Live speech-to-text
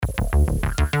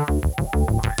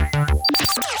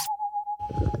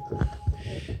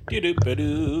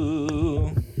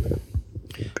Do-do-ba-doo.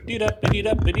 I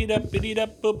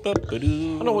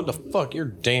don't know what the fuck you're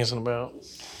dancing about.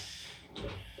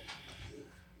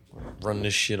 Run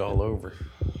this shit all over.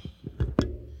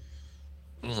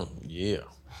 Yeah.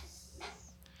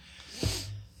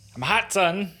 I'm hot,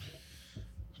 son.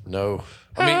 No.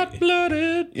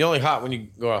 Hot-blooded. You're only hot when you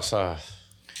go outside.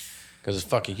 Because it's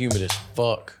fucking humid as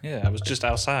fuck. Yeah, I was just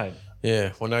outside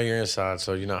Yeah, well now you're inside,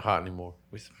 so you're not hot anymore.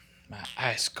 with my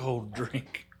ice cold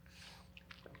drink.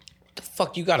 The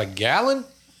fuck, you got a gallon?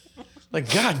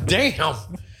 Like, goddamn.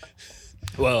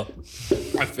 Well,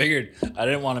 I figured I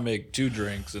didn't want to make 2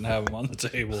 drinks and have them on the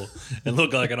table and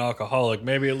look like an alcoholic.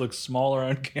 Maybe it looks smaller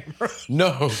on camera.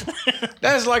 No.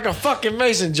 That's like a fucking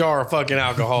mason jar of fucking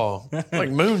alcohol. Like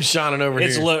moonshining over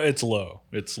It's here. low. It's low.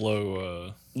 It's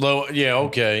low Low. Yeah,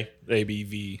 okay.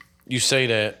 ABV. You say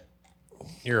that.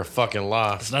 You're a fucking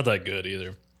lie. It's not that good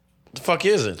either. What the fuck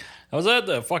is it? I was at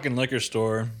the fucking liquor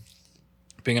store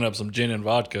picking up some gin and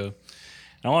vodka. And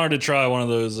I wanted to try one of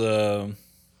those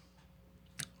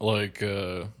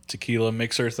tequila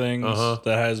mixer things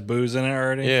that has booze in it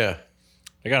already. Yeah.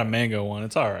 I got a mango one.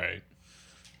 It's all right.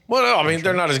 Well, no, I mean,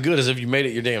 they're not as good as if you made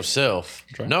it your damn self.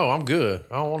 Try. No, I'm good.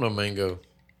 I don't want no mango.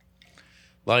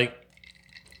 Like,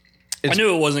 I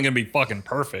knew it wasn't going to be fucking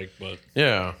perfect, but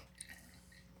yeah.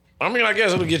 I mean, I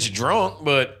guess it'll get you drunk,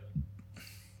 but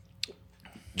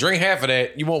drink half of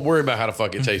that, you won't worry about how the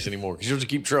fuck it tastes anymore because you'll just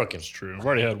keep trucking. it's true. I've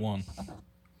already had one.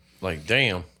 Like,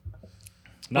 damn.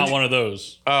 Not one of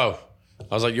those. Oh,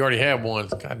 I was like, you already had one.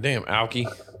 God damn, Alky.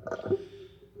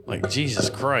 Like, Jesus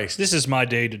Christ. This is my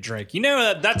day to drink. You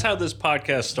know, that's how this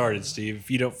podcast started, Steve, if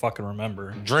you don't fucking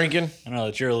remember. Drinking? I know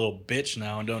that you're a little bitch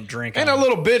now and don't drink. Ain't no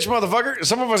little bitch, motherfucker.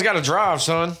 Some of us got to drive,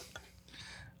 son.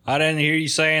 I didn't hear you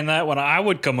saying that when I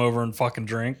would come over and fucking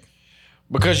drink.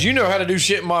 Because you know how to do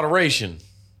shit in moderation.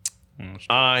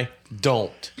 I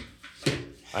don't.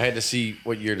 I had to see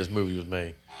what year this movie was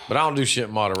made. But I don't do shit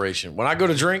in moderation. When I go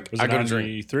to drink, Was I it go to drink.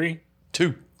 93?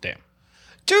 2. Damn.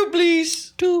 2,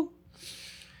 please. 2.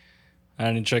 I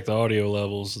didn't check the audio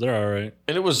levels. They're all right.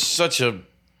 And it was such a...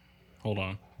 Hold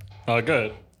on. Oh,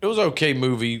 good. It was an okay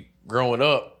movie growing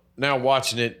up. Now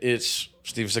watching it, it's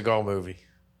Steven Seagal movie.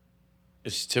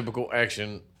 It's typical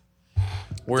action.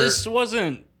 Where This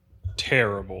wasn't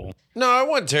terrible. no, it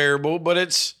wasn't terrible, but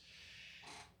it's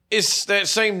that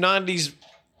same 90s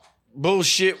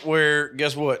bullshit where,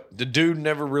 guess what? The dude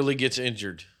never really gets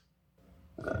injured.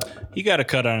 He got a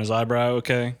cut on his eyebrow,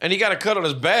 okay? And he got a cut on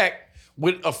his back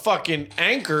with a fucking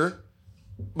anchor.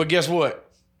 But guess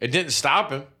what? It didn't stop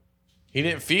him. He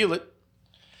didn't feel it.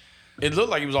 It looked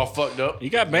like he was all fucked up. He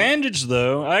got bandaged,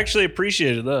 though. I actually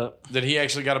appreciated that. That he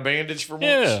actually got a bandage for once.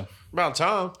 Yeah. About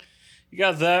time. He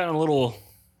got that and a little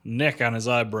nick on his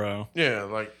eyebrow. Yeah,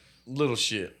 like little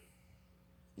shit.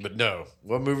 But no.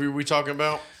 What movie are we talking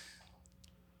about?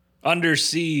 Under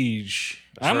Siege.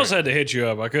 I almost had to hit you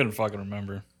up. I couldn't fucking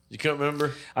remember. You can't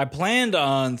remember? I planned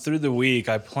on, through the week,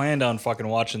 fucking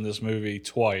watching this movie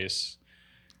twice.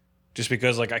 Just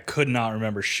because, like, I could not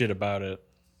remember shit about it.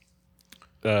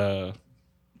 But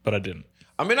I didn't.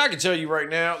 I mean, I can tell you right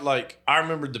now, like, I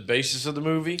remembered the basis of the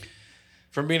movie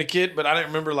from being a kid, but I didn't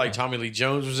remember, like, Tommy Lee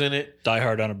Jones was in it. Die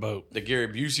Hard on a Boat. That Gary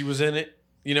Busey was in it.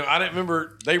 You know, I didn't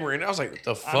remember they were in it. I was like, what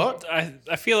the fuck?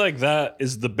 I feel like that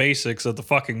is the basics of the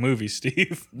fucking movie,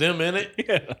 Steve. Them in it?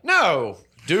 Yeah. No.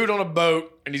 Dude on a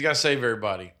boat, and he's got to save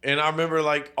everybody. And I remember,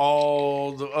 like,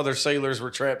 all the other sailors were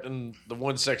trapped in the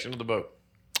one section of the boat.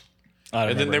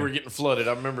 And then they were getting flooded.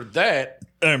 I remember that.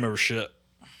 I don't remember shit.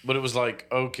 But it was like,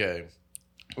 okay.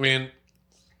 I mean,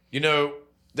 you know,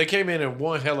 they came in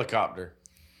one helicopter.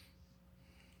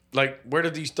 Like, where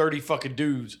did these 30 fucking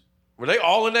dudes... Were they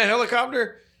all in that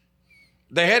helicopter?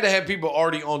 They had to have people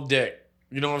already on deck.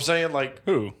 You know what I'm saying? Like,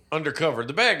 Who? undercover.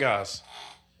 The bad guys.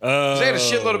 They had a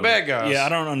shitload of bad guys. Yeah, I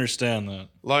don't understand that.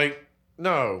 Like,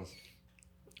 no.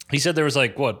 He said there was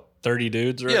like, what, 30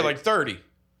 dudes? Right? Yeah, like 30.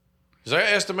 Because I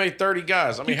estimate 30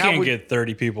 guys. I mean, You how can't would, get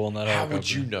 30 people in that how helicopter. would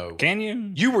you know? Can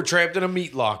you? You were trapped in a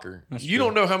meat locker. You true.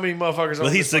 don't know how many motherfuckers Well,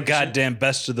 on he's this the fucking ship. goddamn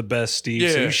best of the best, Steve.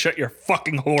 So Yeah. you shut your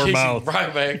fucking whore Casey mouth.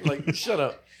 Ryback, like, shut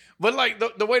up. But like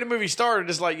the way the movie started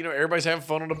is like, you know, everybody's having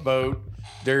fun on the boat.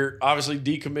 They're obviously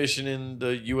decommissioning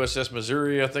the USS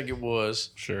Missouri, I think it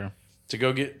was, Sure. to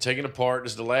go get taken apart.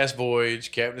 This is the last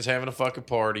voyage. Captain is having a fucking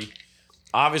party.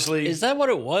 Obviously, Is that what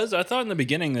it was? I thought in the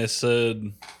beginning they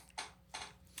said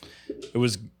it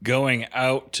was going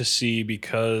out to sea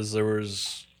because there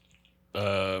was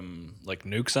like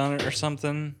nukes on it or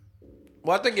something.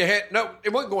 well, I think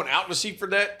it wasn't going out to sea for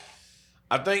that.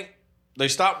 I think they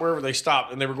stopped wherever they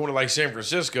stopped, and they were going to like San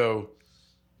Francisco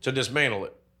to dismantle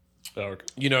it. Oh, okay.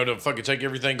 You know, to fucking take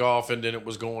everything off, and then it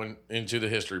was going into the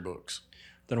history books.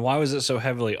 Then why was it so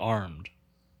heavily armed?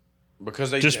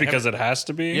 Because they Just because it has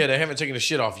to be? Yeah, they haven't taken the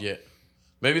shit off yet.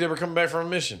 Maybe they were coming back from a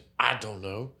mission. I don't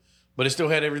know. But it still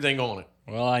had everything on it.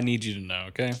 Well, I need you to know,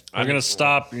 okay? We're going to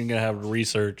stop. You're going to have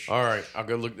research. All right, I'll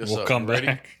go look this up. We'll come Ready?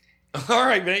 back. All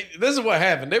right, man. This is what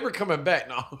happened. They were coming back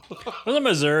now. Was it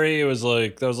Missouri? It was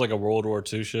like, that was like a World War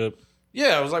II ship.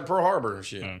 Yeah, it was like Pearl Harbor and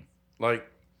shit. Hmm. Like,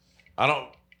 I don't,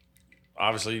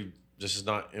 obviously, this is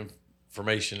not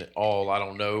information at all. I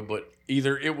don't know. But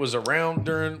either it was around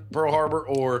during Pearl Harbor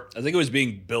or I think it was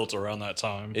being built around that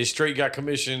time. it straight got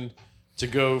commissioned to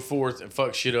go forth and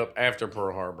fuck shit up after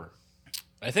Pearl Harbor.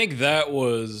 I think that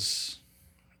was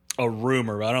a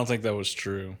rumor, but I don't think that was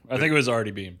true. I think it was already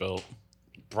being built.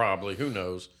 Probably. Who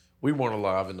knows? We weren't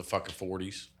alive in the fucking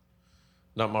 40s.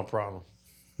 Not my problem.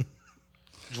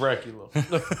 Dracula. I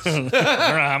don't know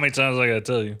how many times I got to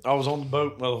tell you. I was on the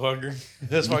boat, motherfucker.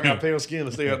 That's why I got pale skin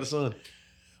to stay out the sun.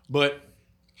 But,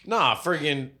 nah,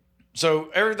 friggin'. So,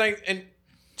 everything, and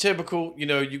typical, you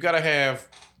know, you got to have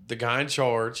the guy in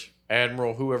charge,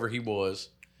 Admiral, whoever he was.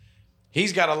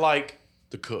 He's got to like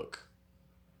the cook.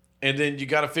 And then you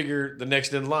got to figure the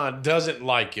next in line doesn't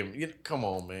like him. Come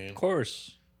on, man. Of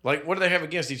course. Like, what do they have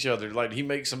against each other? Like, he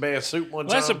makes some bad soup one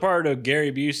time. That's a part of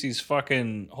Gary Busey's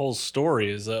fucking whole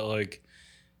story is that, like,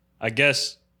 I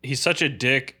guess he's such a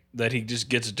dick that he just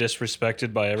gets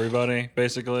disrespected by everybody,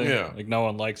 basically. Yeah. Like, no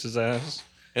one likes his ass.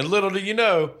 And little do you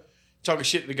know, talking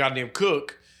shit to the goddamn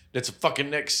cook that's a fucking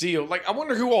next SEAL. Like, I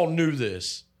wonder who all knew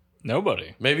this.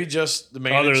 Nobody. Maybe just the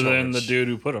man Other in than the charge. dude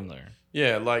who put him there.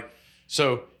 Yeah, like,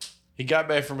 so he got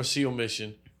back from a SEAL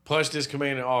mission, punched his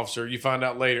commanding officer. You find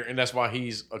out later, and that's why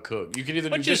he's a cook. You can either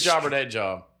do Which this is job or that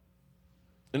job.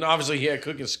 And obviously, he had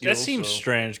cooking skills. That seems so.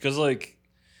 strange because, like,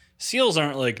 SEALs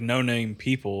aren't, like, no-name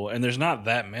people, and there's not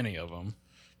that many of them.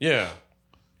 Yeah.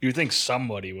 You'd think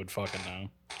somebody would fucking know.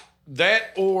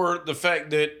 That or the fact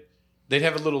that they'd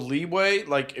have a little leeway.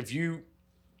 Like, if you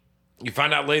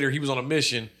find out later he was on a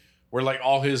mission where, like,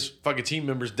 all his fucking team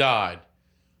members died.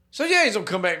 So, yeah, he's going to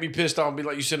come back and be pissed off and be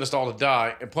like, you sent us all to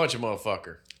die and punch a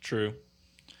motherfucker. True.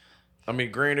 I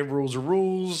mean, granted, rules are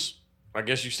rules. I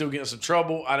guess you're still getting some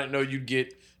trouble. I didn't know you'd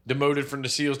get demoted from the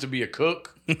SEALs to be a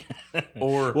cook.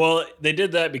 Or Well, they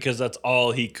did that because that's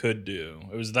all he could do.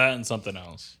 It was that and something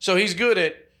else. so he's good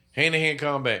at hand-to-hand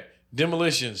combat,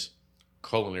 demolitions,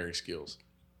 culinary skills.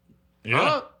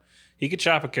 Huh? He could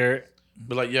chop a carrot.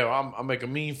 But like, yo, I make a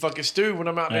mean fucking stew when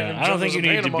I'm out there. In the I don't think you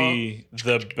jungles need of to Panama. be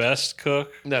the best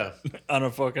cook No. on a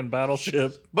fucking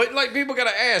battleship. But like, people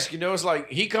gotta ask, you know, it's like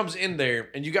he comes in there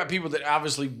and you got people that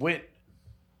obviously went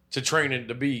to training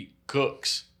to be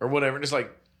cooks or whatever. And it's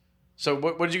like, so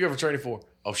what did you go for training for?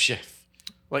 Oh, chef.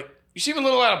 Like, you seem a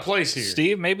little out of place here.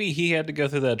 Steve, maybe he had to go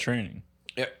through that training.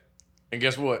 Yeah. And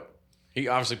guess what? He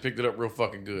obviously picked it up real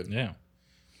fucking good. Yeah.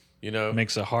 You know?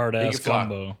 Makes a hard ass can fly.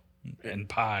 gumbo and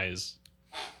pies.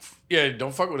 Yeah,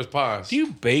 don't fuck with his pies. Do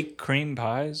you bake cream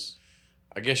pies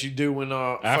I guess you do when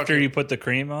after you put the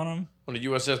cream on them? on the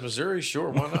USS Missouri, sure,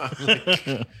 why not? Like,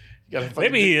 you gotta fucking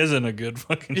Maybe he isn't a good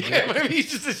fucking cook. Yeah, maybe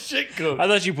he's just a shit cook. I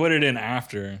thought you put it in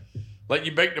after. Like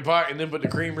you bake the pie and then put the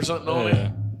cream or something on it.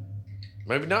 Yeah.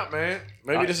 Maybe not, man.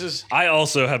 Maybe this is. I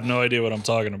also have no idea what I'm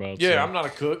talking about. Yeah, so. I'm not a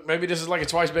cook. Maybe this is like a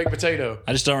twice baked potato.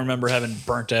 I just don't remember having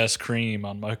burnt ass cream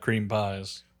on my cream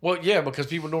pies. Well, yeah, because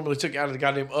people normally took it out of the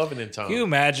goddamn oven in time. Can you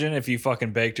imagine if you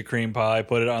fucking baked a cream pie,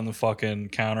 put it on the fucking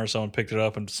counter, someone picked it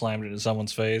up and slammed it in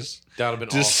someone's face? That would have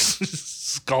been awesome.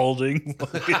 Just scalding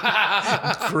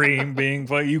cream being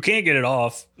fucking. You can't get it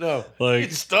off. No, Like,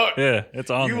 it's stuck. Yeah, it's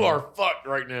on. You there. are fucked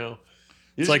right now.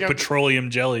 It's like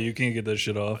petroleum jelly. You can't get that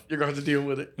shit off. You're going to have to deal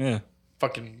with it. Yeah.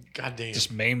 Fucking goddamn.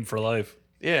 Just maimed for life.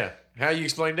 Yeah. How you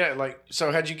explain that? Like,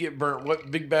 so how'd you get burnt? What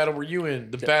big battle were you in?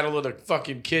 The battle of the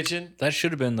fucking kitchen? That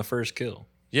should have been the first kill.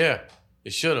 Yeah,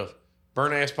 it should have.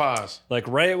 Burnt ass pies. Like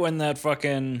right when that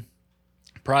fucking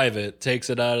private takes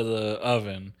it out of the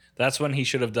oven, that's when he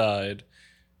should have died.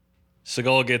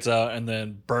 Seagal gets out and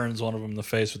then burns one of them in the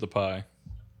face with the pie.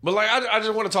 But like, I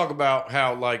just want to talk about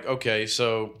how, like, okay,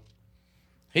 so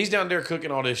he's down there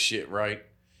cooking all this shit, right?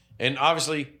 And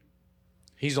obviously,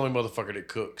 he's the only motherfucker that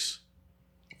cooks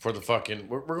for the fucking.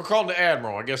 We're gonna call him the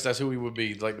Admiral. I guess that's who he would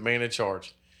be, like the man in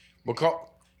charge.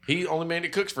 He only man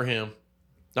that cooks for him.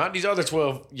 Not these other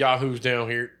 12 yahoos down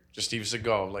here. Just Steven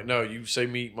Seagal. Like, no, you say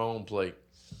me eat my own plate.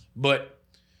 But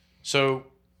so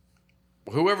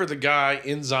whoever the guy,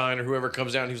 Ensign or whoever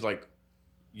comes down, he's like,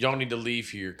 y'all need to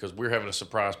leave here because we're having a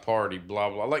surprise party,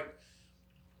 blah, blah. Like,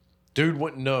 dude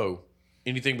wouldn't know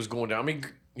anything was going down. I mean,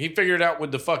 he figured it out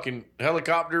with the fucking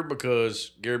helicopter because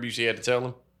Gary Busey had to tell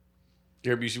him.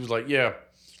 Gary Busey was like, yeah,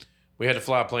 we had to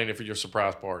fly a plane in for your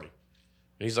surprise party.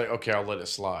 And he's like, okay, I'll let it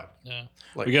slide. Yeah.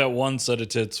 Like, We got one set of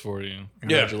tits for you.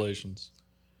 Congratulations.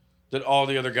 that all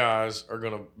the other guys are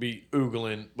going to be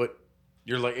oogling, but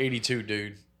you're like 82,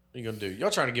 dude. What you going to do? Y'all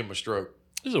trying to give him a stroke.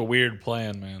 This is a weird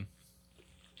plan, man.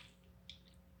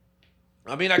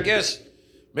 I mean, I guess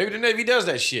maybe the Navy does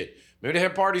that shit. Maybe they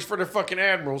have parties for their fucking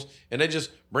admirals and they just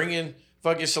bring in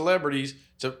fucking celebrities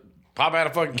to pop out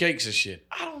of fucking cakes and shit.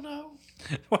 I don't know.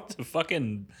 What the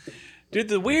fucking... Dude,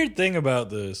 the weird thing about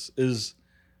this is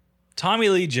Tommy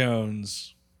Lee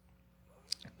Jones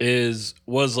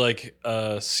was like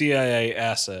a CIA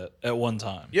asset at one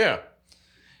time. Yeah.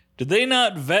 Did they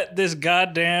not vet this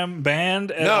goddamn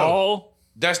band at No. all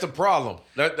That's the problem.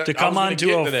 to come onto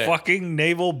a fucking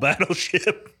naval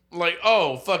battleship? Like,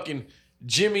 oh, fucking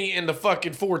Jimmy and the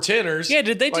fucking Four Tenors. Yeah,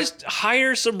 did they Like, just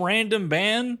hire some random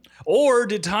band? Or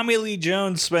did Tommy Lee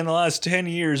Jones spend the last 10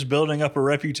 years building up a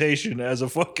reputation as a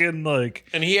fucking, like,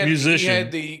 And he had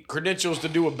musician? the credentials to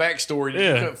do a backstory that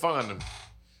you couldn't find him.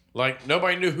 Like,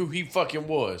 nobody knew who he fucking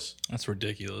was. That's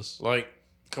ridiculous. Like,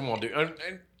 come on, dude.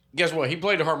 And guess what? He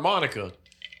played the harmonica.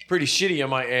 Pretty shitty, I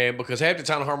might add, because half the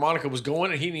time the harmonica was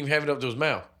going and he didn't even have it up to his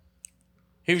mouth.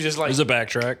 He was just like... There's a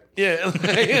backtrack. Yeah.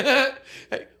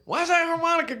 Hey, why is that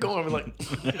harmonica going? I'm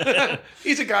like,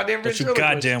 he's a goddamn Don't you ventriloquist.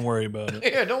 goddamn worry about it.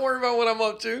 Yeah, don't worry about what I'm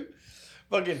up to.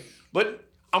 Fucking, but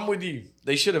I'm with you.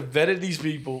 They should have vetted these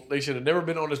people. They should have never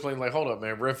been on this plane. Like, hold up,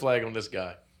 man, red flag on this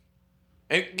guy.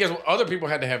 And guess what? Other people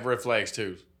had to have red flags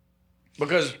too,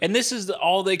 because And this is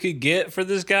all they could get for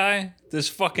this guy? This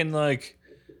fucking, like,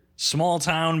 small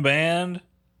town band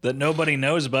that nobody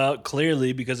knows about,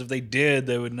 clearly, because if they did,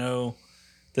 they would know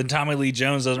that Tommy Lee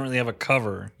Jones doesn't really have a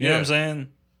cover. You know what I'm saying?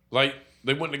 like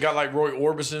they wouldn't have got like Roy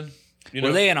Orbison. You know,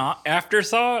 Were they an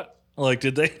afterthought? Like,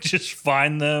 did they just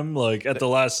find them, like, at the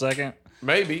last second?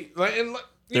 maybe like, and, like,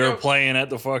 They were playing at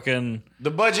the fucking the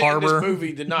budget harbor. in this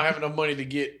movie did not have enough money to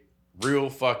get real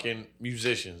fucking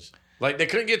musicians. Like they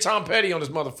couldn't get Tom Petty on this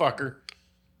motherfucker.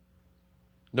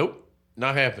 Nope,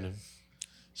 not happening.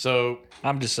 So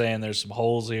I'm just saying there's some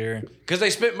holes here. because they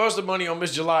spent most of the money on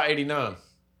Miss July '89.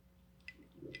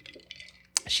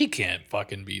 She can't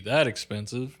fucking be that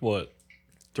expensive. What,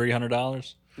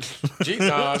 $300? Gee,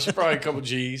 nah, she's probably a couple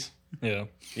G's. Yeah.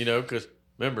 You know, because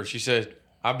remember, she said,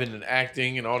 I've been in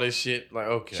acting and all this shit. Like,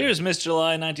 okay. She was Miss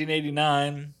July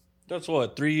 1989. That's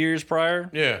what, 3 years prior?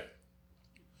 Yeah.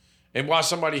 And why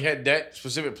somebody had that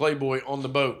specific Playboy on the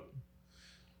boat.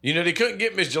 You know, they couldn't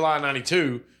get Miss July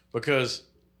 92 because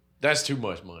that's too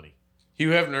much money. Hugh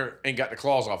Hefner ain't got the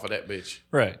claws off of that bitch.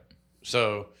 Right.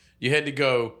 So you had to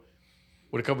go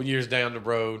with a couple years down the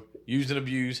road, used and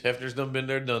abused. Hefner's done been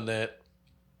there, done that.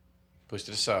 Pushed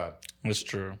it aside, That's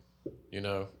true. you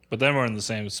know. But then we're in the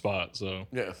same spot, so.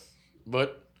 Yeah.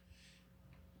 But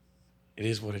it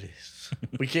is what it is.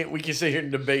 we can sit here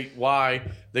and debate why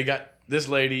they got this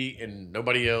lady and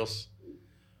nobody else.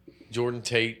 Jordan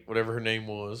Tate, whatever her name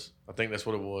was. I think that's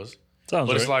what it was. Sounds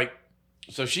But right. it's like,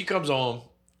 so she comes on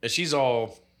and she's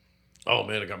all, oh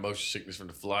man, I got motion sickness from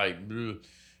the flight. Ugh.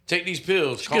 Take these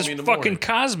pills. Call Just me in the fucking morning.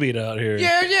 Cosby'd out here.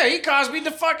 Yeah, he Cosby'd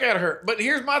the fuck out of her. But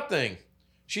here's my thing.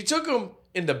 She took him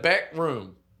in the back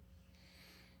room.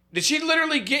 Did she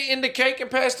literally get in the cake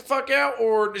and pass the fuck out?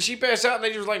 Or did she pass out and they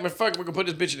just was like, man, fuck it, we're going to put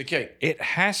this bitch in the cake? It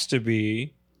has to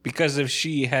be because if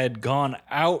she had gone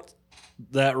out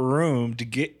that room to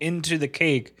get into the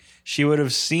cake, she would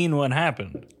have seen what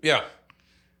happened. Yeah.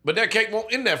 But that cake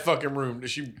won't in that fucking room that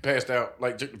she passed out,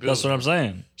 like took the pills. That's what I'm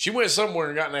saying. She went somewhere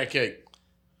and got in that cake.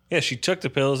 Yeah, she took the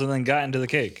pills and then got into the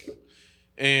cake.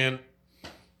 And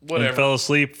And whatever. fell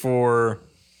asleep for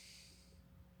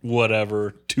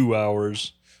whatever, 2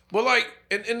 hours. Well, like,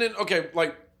 and then, okay,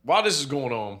 like, while this is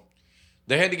going on,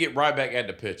 they had to get Ryback at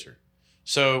the picture.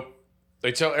 So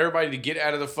they tell everybody to get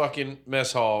out of the fucking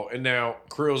mess hall, and now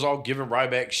Krill's all giving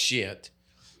Ryback shit.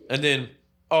 And then,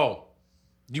 oh,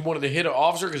 you wanted to hit an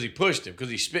officer because he pushed him, because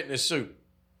he spit in his soup.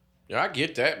 Yeah, I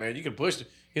get that, man. You can push him.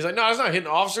 He's like, no, it's not hitting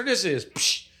an officer. This is.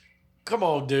 Psh. Come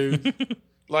on, dude.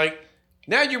 Like,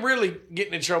 now you're really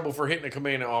getting in trouble for hitting a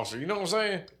commanding officer. You know what I'm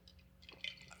saying?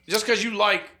 Just because you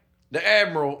like the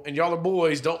admiral and y'all are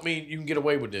boys don't mean you can get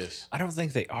away with this. I don't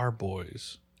think they are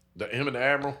boys. Him and the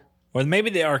admiral, Or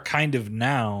maybe they are kind of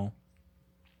now.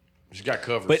 she's got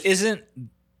covers. But isn't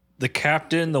the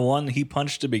captain the one he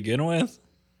punched to begin with?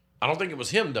 I don't think it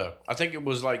was him, though. I think it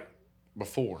was, like,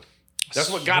 before. That's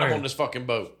what got him Swear. on this fucking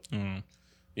boat.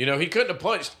 You know, he couldn't have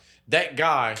punched that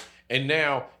guy, and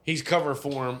now he's covering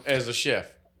for him as a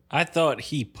chef. I thought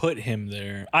he put him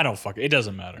there. I don't fuck it. It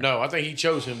doesn't matter. No, I think he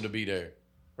chose him to be there.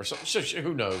 Or something.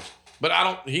 Who knows?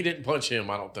 But he didn't punch him,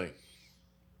 I don't think.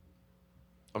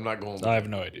 I'm not going with I have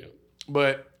no idea.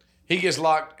 But he gets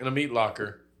locked in a meat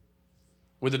locker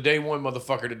with a day one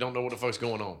motherfucker that don't know what the fuck's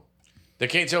going on. They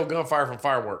can't tell gunfire from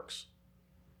fireworks.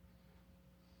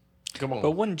 Come on.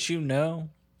 But wouldn't you know?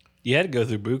 You had to go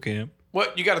through boot camp.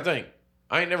 What? You got to think.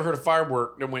 I ain't never heard a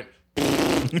firework that went,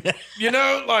 you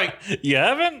know, like, You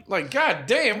haven't? god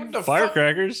damn, what the fuck?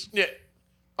 Firecrackers? Yeah.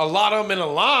 A lot of them in a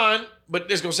line, but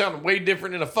it's going to sound way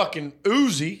different than a fucking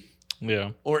Uzi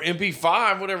Yeah. or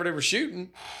MP5, whatever they were shooting.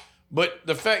 But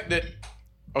the fact that,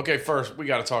 okay, first, we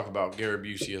got to talk about Gary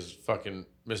Busey as fucking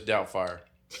Miss Doubtfire.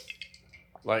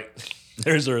 Like,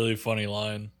 There's a really funny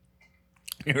line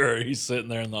where he's sitting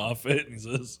there in the outfit and he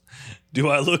says, "Do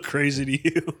I look crazy to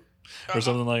you?" Or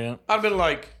something like that. I've been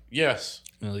like, yes.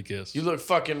 I guess. You look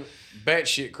fucking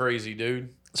batshit crazy, dude.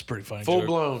 It's a pretty funny. Full joke.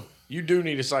 blown. You do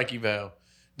need a psyche valve.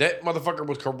 That motherfucker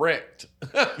was correct.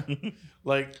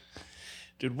 Like,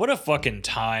 Dude, what a fucking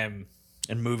time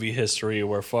in movie history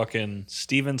where fucking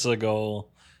Steven Seagal,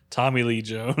 Tommy Lee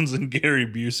Jones, and Gary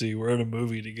Busey were in a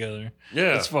movie together.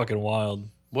 yeah. It's fucking wild.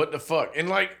 What the fuck? And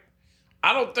like,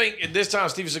 I don't think at this time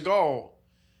Steven Seagal,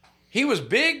 he was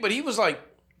big, but he was like,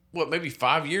 what, maybe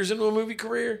 5 years into a movie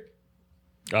career?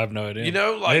 I have no idea. You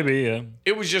know, like, maybe, yeah.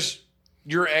 it was just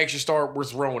your action star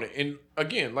worth throwing it. And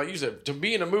again, like you said, to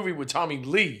be in a movie with Tommy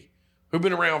Lee, who've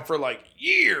been around for like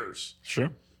years. Sure.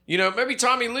 You know, maybe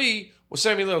Tommy Lee was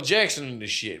Samuel L. Jackson in this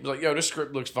shit. He was like, yo, this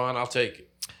script looks fine. I'll take it.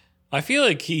 I feel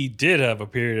like he did have a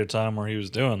period of time where he was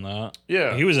doing that.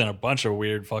 Yeah. He was in a bunch of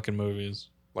weird fucking movies.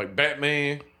 Like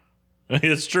Batman.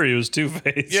 It's true. He was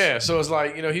Two-Face. Yeah. So it's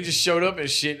like, you know, he just showed up and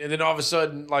shit. And then all of a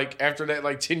sudden, like after that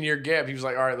like 10-year gap, he was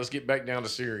like, all right, let's get back down to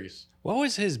serious. What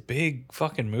was his big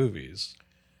fucking movies?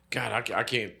 God, I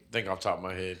can't think off the top of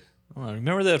my head. Oh,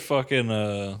 remember that fucking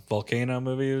Volcano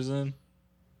movie he was in?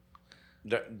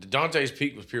 Dante's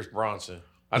Peak was Pierce Bronson.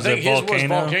 I Was think it his was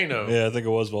Volcano. Yeah, I think it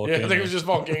was Volcano. Yeah, I think it was just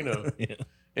Volcano. Yeah.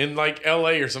 In like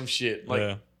LA or some shit. Like,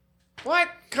 Yeah. what?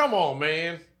 Come on,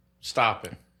 man. Stop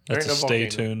it. There That's a ain't no stay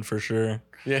volcano. tuned for sure.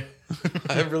 Yeah.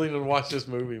 I really didn't watch this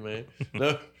movie, man.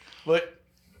 No. But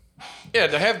yeah,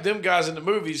 to have them guys in the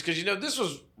movies, because you know, this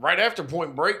was right after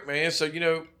Point Break, man. So, you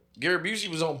know, Gary Busey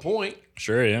was on point.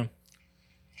 Sure, yeah.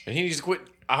 And he needs to quit.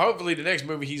 Hopefully the next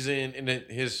movie he's in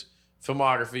his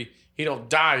filmography, he don't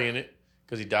die in it.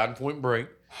 Because he died in Point Break.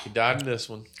 He died in this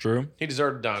one. True. He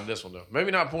deserved to die in this one, though.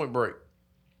 Maybe not Point Break.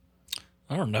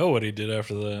 I don't know what he did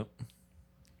after that.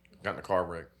 Got in a car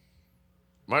wreck.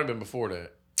 Might have been before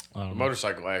that. I A don't know.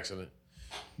 motorcycle accident.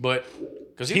 But,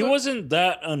 because He wasn't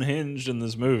that unhinged in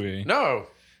this movie. No.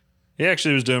 He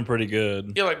actually was doing pretty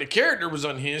good. Yeah, like the character was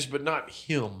unhinged, but not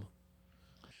him.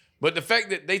 But the fact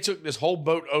that they took this whole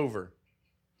boat over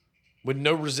with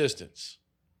no resistance.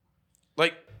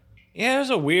 Like, Yeah, it was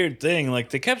a weird thing.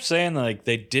 Like, they kept saying, like,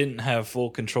 they didn't have full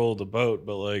control of the boat,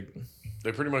 but, like,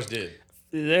 they pretty much did.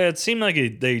 yeah, it seemed like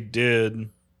they did.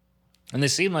 And they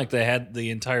seemed like they had the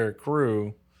entire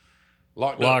crew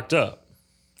locked up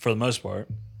for the most part.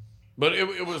 But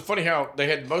it was funny how they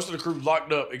had most of the crew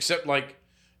locked up, except like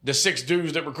the 6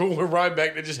 dudes that were cool with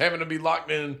Ryback that just happened to be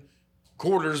locked in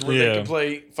quarters where they could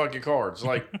play fucking cards.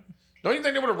 Like, don't you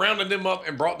think they would have rounded them up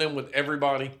and brought them with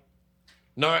everybody?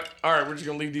 Not, all right, we're just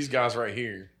going to leave these guys right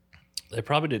here. They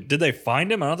probably did. Did they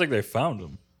find him? I don't think they found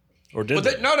him. Or did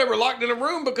But they? no, they were locked in a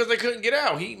room because they couldn't get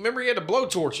out. Remember he had to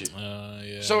blowtorch it.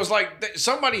 Yeah. So it's like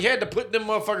somebody had to put them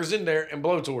motherfuckers in there and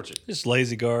blowtorch it. Just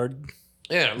lazy guard.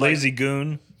 Yeah, Lazy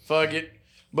goon. fuck it.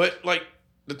 But like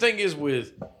the thing is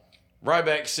with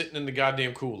Ryback sitting in the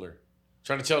goddamn cooler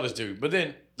trying to tell this dude. But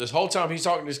then this whole time he's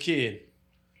talking to this kid,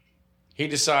 he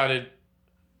decided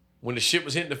when the shit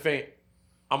was hitting the fan,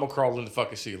 I'm gonna crawl in the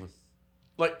fucking ceiling.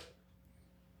 Like,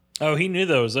 Oh, he knew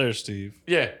that was there, Steve.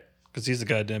 yeah. Because he's the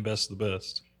goddamn best of the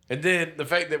best. And then the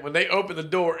fact that when they opened the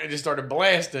door and just started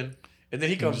blasting, and then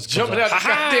he comes just jumping comes out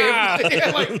out, the goddamn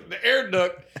yeah, like the air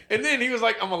duct. And then he was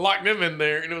like, I'm gonna lock them in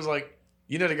there. And it was like,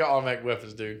 you know they got automatic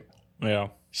weapons, dude. Yeah.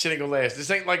 Shit ain't gonna last.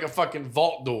 This ain't like a fucking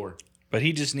vault door. But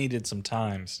he just needed some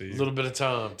time, Steve. A little bit of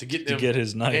time to get them get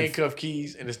his knife. handcuff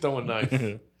keys and his throwing knife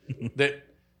that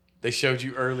they showed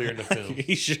you earlier in the film.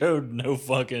 He showed no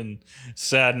fucking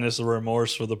sadness or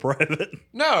remorse for the private.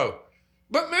 No.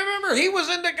 But remember, he was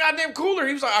in the goddamn cooler.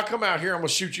 He was like, I'll come out here, I'm gonna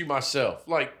shoot you myself.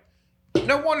 Like,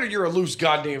 no wonder you're a loose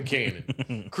goddamn cannon.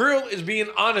 Krill is being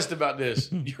honest about this.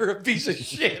 You're a piece of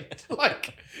shit.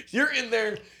 Like, you're in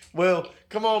there, well,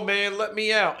 come on, man, let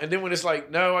me out. And then when it's like,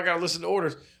 no, I gotta listen to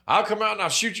orders, I'll come out and I'll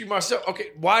shoot you myself. Okay,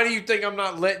 why do you think I'm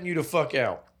not letting you the fuck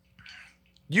out?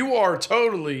 You are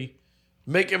totally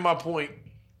making my point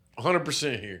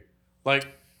 100% here. Like,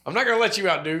 I'm not gonna let you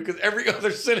out, dude, because every other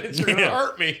sentence you're gonna Yeah.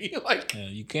 hurt me. Like, Yeah,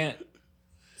 you can't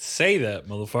Say that,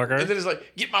 And motherfucker. then it's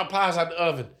like, get my pies out the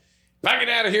oven. If I get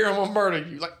out of here, I'm gonna murder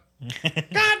you. Like,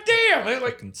 god damn, man.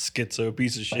 Like, Fucking schizo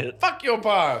piece of shit. fuck your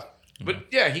pies. But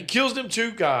yeah, he kills them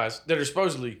 2 guys that are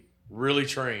supposedly really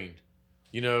trained.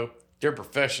 You know, they're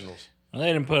professionals. They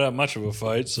didn't put up much of a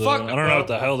fight, so Fuck, I don't know bro. what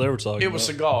the hell they were talking It was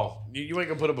about. Seagal. You ain't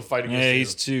gonna put up a fight against Yeah, him.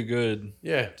 he's too good.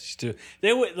 Yeah. He's too.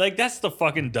 They would like that's the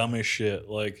fucking dumbest shit.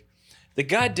 Like the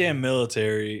goddamn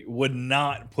military would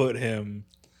not put him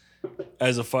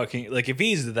as a fucking like if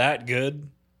he's that good,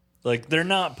 like they're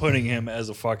not putting him as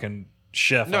a fucking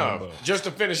chef on a No, boat just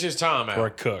to finish his time out. or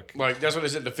a cook. Like, that's what they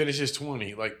said, to finish his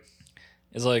 20. Like,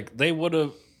 It's like they would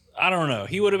have. I don't know.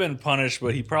 He would have been punished,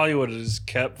 but he probably would have just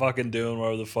kept fucking doing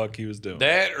whatever the fuck he was doing.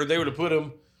 that, or they would have put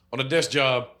him on a desk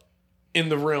job in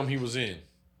the realm he was in.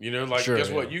 You know, like, Sure, guess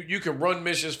what? yeah. You can run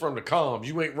missions from the comms.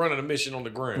 You ain't running a mission on the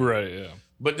ground. Right? Yeah.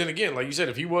 But then again, like you said,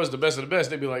 if he was the best of the best,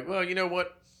 they'd be like, well, you know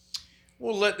what?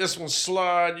 We'll let this one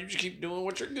slide. You just keep doing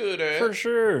what you're good at. For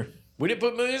sure. We didn't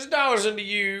put millions of dollars into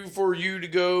you for you to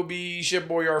go be Chef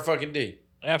Boyardee fucking D.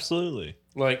 Absolutely.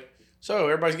 Like, so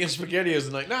everybody's getting SpaghettiOs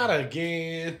and like, not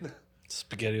again.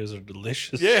 Spaghettios are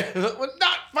delicious. Yeah, well,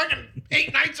 not fucking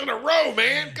 8 nights in a row,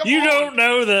 man. Come You on. don't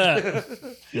know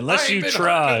that unless I ain't you been hurting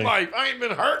in try. life. I ain't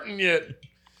been hurting yet.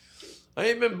 I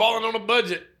ain't been balling on a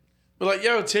budget. But like,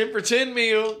 yo, 10 for 10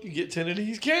 meal. You get 10 of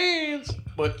these cans.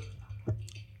 But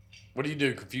what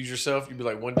do? Confuse yourself? You be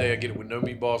like, one day I get it with no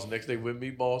meatballs, the next day with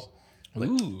meatballs.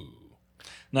 Ooh.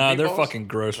 Nah, they're Meatballs? fucking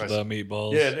gross Nice. without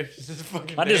meatballs. Yeah, they're just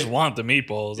fucking. I just nasty. want the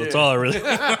meatballs. That's Yeah. all I really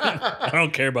want. I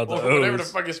don't care about the Or whatever the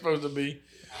O's. fuck it's supposed to be.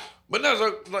 But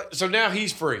no, so now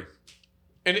he's free.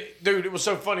 And dude, it was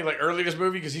so funny, like early in this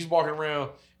movie, because he's walking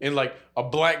around in like a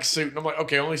black suit. And I'm like,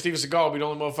 okay, only Steven Seagal will be the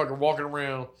only motherfucker walking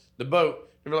around the boat.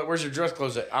 And they're like, where's your dress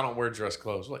clothes at? I don't wear dress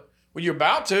clothes. I'm like, well, you're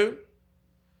about to.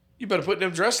 You better put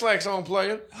them dress slacks on,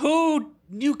 player. Who?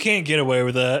 You can't get away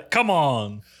with that. Come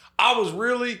on. I was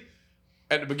really,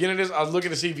 at the beginning of this, I was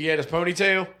looking to see if he had his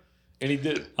ponytail. And he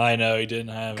did. I know he didn't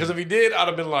have Because it. if he did, I'd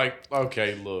have been like,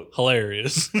 okay, look.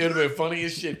 Hilarious. It would have been funny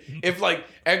as shit. If, like,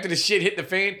 after the shit hit the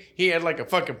fan, he had, like, a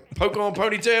fucking poke-on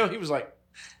ponytail, he was like,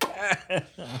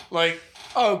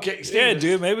 okay, Yeah, Steven.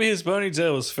 dude. Maybe his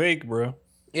ponytail was fake, bro.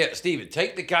 Yeah, Steven,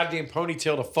 take the goddamn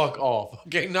ponytail the fuck off.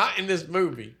 Okay, not in this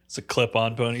movie. It's a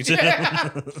clip-on ponytail. Yeah.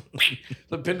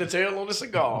 The pin the tail on the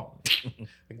cigar.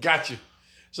 Got you.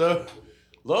 So,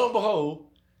 lo and behold,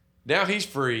 now he's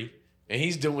free, and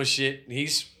he's doing shit, and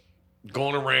he's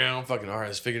going around fucking, all right,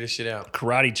 let's figure this shit out.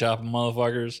 Karate chopping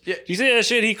motherfuckers. Yeah. Did you see that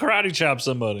shit? He karate chopped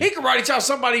somebody. He karate chop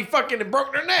somebody fucking and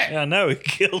broke their neck. Yeah, I know. He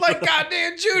killed Like them.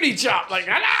 goddamn Judy chop. Like,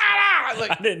 ah,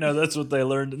 like I didn't know that's what they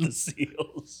learned in the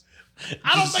SEALs.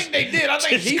 I don't think they did. I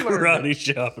think Just he learned that. karate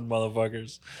chopping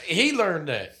motherfuckers. He learned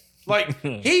that. Like,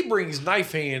 he brings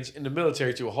knife hands in the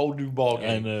military to a whole new ball I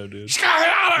game. know, dude.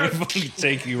 Skyler! Fucking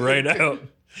take you right out.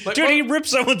 Like, Dude, he ripped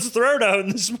someone's throat out in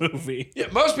this movie. yeah,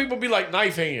 most people be like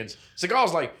knife hands.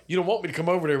 Seagal's like, you don't want me to come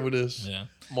over there with this. Yeah.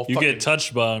 I'm gonna You fucking- get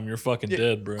touched by him, you're fucking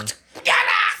dead, bro. Get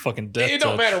Fucking death It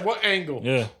don't touch. matter what angle.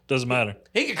 Yeah, doesn't matter.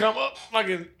 He can come up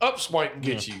fucking up swipe and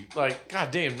get you. Like,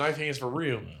 goddamn, knife hands for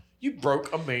real. You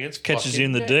broke a man's Catches fucking you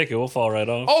in the neck. dick, it will fall right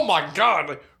off. Oh my god.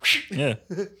 Like, Yeah.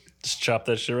 Just chop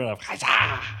that shit right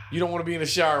off. you don't want to be in the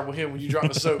shower with him when you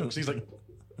drop the soap. 'Cause he's like,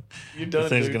 you're done, The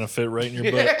thing's dude. gonna fit right in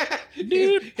your butt.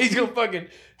 Dude, he's gonna fucking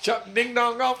chop the ding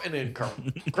dong off and then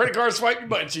credit card swipe your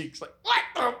butt cheeks. Like, what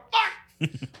the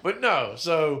fuck? But no,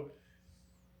 so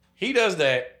he does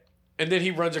that, and then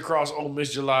he runs across old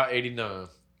Miss July 89.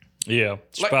 Yeah.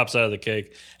 She Like- pops out of the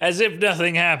cake. As if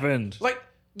nothing happened. Like,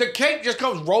 the cake just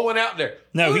comes rolling out there.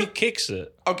 No, he kicks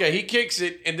it. Okay, he kicks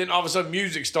it, and then all of a sudden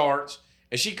music starts,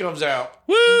 and she comes out.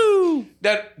 Woo!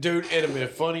 That dude, it'd have been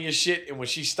funny as shit. And when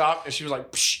she stopped, and she was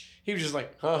like, psh, he was just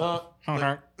like, Uh-huh.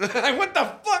 like, what the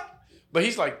fuck? But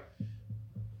he's like,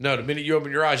 no, the minute you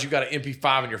open your eyes, you got an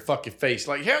MP5 in your fucking face.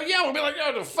 Like, hell yeah, we'll be like,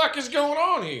 yo, the fuck is going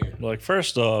on here? Like,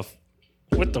 first off,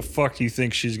 what the fuck do you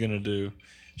think she's gonna do?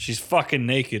 She's fucking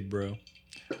naked, bro.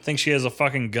 Think she has a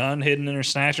fucking gun hidden in her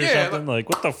snatch or Yeah, something? Like,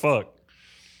 what the fuck?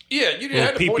 Yeah, you didn't Little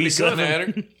have to point the gun PP7.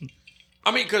 at her.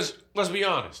 I mean, because, let's be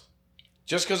honest.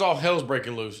 Just because all hell's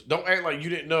breaking loose, don't act like you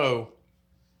didn't know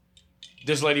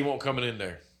this lady won't coming in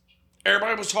there.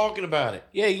 Everybody was talking about it.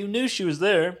 Yeah, you knew she was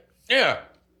there. Yeah.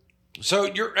 So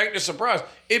you're acting surprised.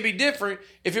 It'd be different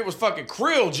if it was fucking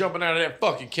Krill jumping out of that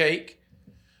fucking cake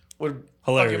with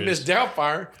Hilarious. fucking Miss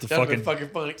Doubtfire. The That'd been fucking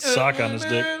funny. sock on his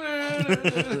dick.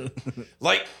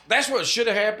 Like, that's what should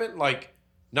have happened. Like,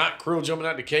 not Krill jumping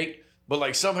out the cake, but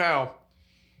like somehow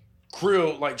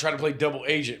Krill like try to play double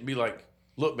agent and be like,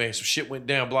 look, man, some shit went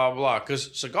down, blah, blah, blah. Because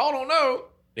Seagal don't know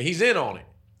that he's in on it.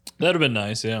 That'd have been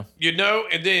nice, yeah. You know,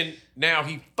 and then now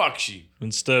he fucks you.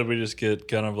 Instead, we just get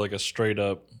kind of like a straight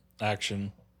up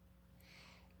action.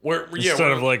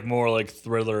 Instead of like more like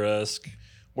thriller-esque.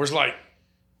 Where it's like,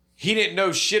 he didn't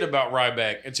know shit about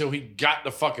Ryback until he got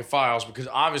the fucking files, because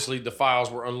obviously the files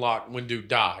were unlocked when dude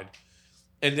died.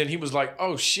 And then he was like,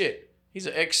 oh shit, he's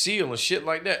an ex-SEAL and shit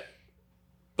like that.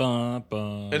 Bum,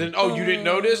 bum, And then, oh, you didn't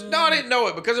know this? No, I didn't know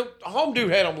it because home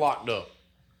dude had him locked up.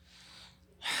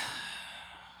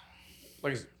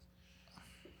 Like,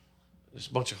 there's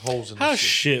a bunch of holes in this How shit.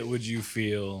 shit would you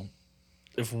feel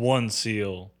if one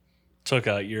SEAL took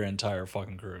out your entire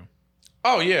fucking crew?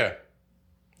 Oh, yeah.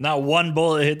 Not one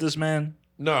bullet hit this man?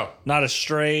 No. Not a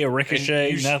stray, a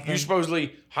ricochet, And nothing? you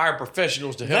supposedly hire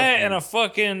professionals to help That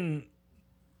you. and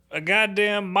a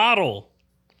goddamn model.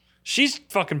 She's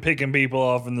fucking picking people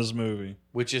off in this movie.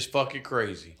 Which is fucking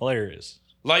crazy. Hilarious.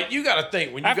 Like, you got to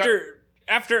think, when you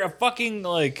After a fucking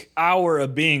like hour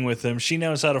of being with him, she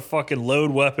knows how to fucking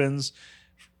load weapons.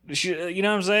 You know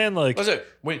what I'm saying? Like, what's it?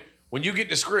 When you get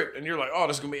the script and you're like, oh,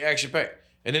 this is going to be action-packed.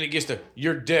 And then it gets to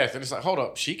your death. And it's like, hold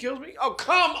up, she kills me? Oh,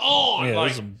 come on. yeah, like,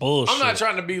 that's some bullshit. I'm not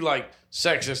trying to be like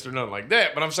sexist or nothing like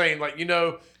that, but I'm saying, like, you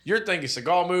know, you're thinking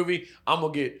Seagal movie, I'm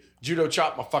going to get judo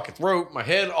chop my fucking throat, my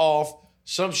head off,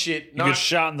 some shit. You get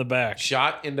shot in the back.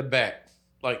 Shot in the back.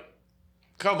 Like,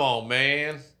 come on,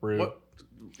 man. Rude. What?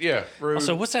 Yeah, rude.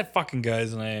 Also, what's that fucking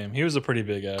guy's name? He was a pretty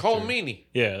big actor. Cole Meany.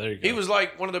 Yeah, there you go. He was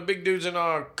like one of the big dudes in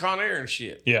Con Air and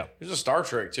shit. Yeah, He was a Star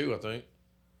Trek too, I think.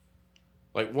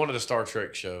 Like one of the Star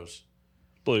Trek shows.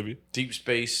 believe you. Deep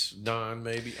Space Nine,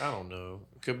 maybe. I don't know.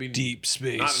 It could be Deep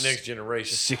Space. not the Next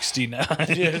Generation. 69.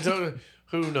 Yeah,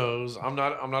 who knows? I'm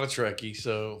not a Trekkie,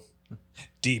 so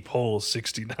Deep Hole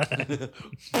 69.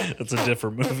 That's a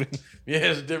different movie. yeah,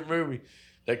 it's a different movie.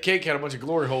 That cake had a bunch of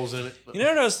glory holes in it. You know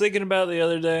what I was thinking about the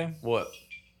other day? What?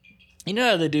 You know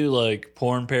how they do like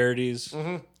porn parodies?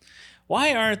 Mm-hmm.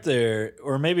 Why aren't there,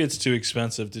 or maybe it's too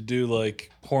expensive to do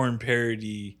like porn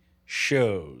parody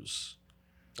shows?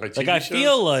 Like Like TV I shows?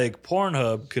 feel like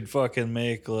Pornhub could fucking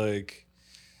make like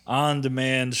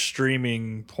on-demand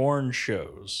streaming porn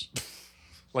shows.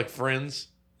 like Friends.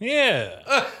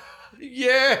 Yeah.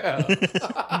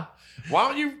 Yeah. Why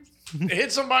don't you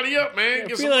hit somebody up, man? I Get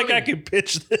feel some like money. I could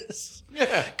pitch this.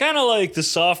 Yeah. Kind of like the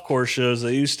softcore shows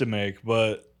they used to make,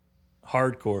 but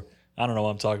hardcore. I don't know why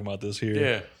I'm talking about this here.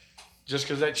 Yeah. Just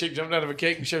because that chick jumped out of a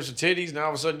cake and showed some titties, now all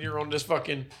of a sudden you're on this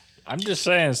fucking I'm just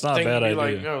saying it's not a thing bad to be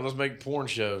idea. like, no, let's make porn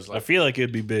shows. I Like, feel like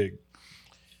it'd be big.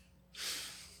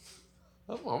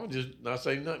 I'm gonna just not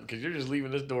say nothing because you're just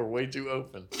leaving this door way too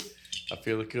open. I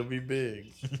feel it could be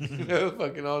big.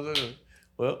 Fucking awesome.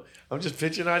 Well, I'm just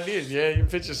pitching ideas. Yeah, you're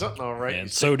pitching something all right. And you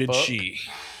so sick did fuck. she.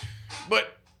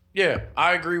 But yeah,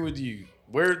 I agree with you.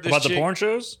 Where this About chick, the porn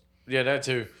shows? Yeah, that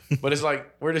too. But it's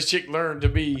like where this chick learned to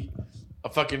be a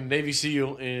fucking Navy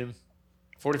SEAL in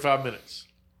 45 minutes.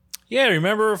 Yeah,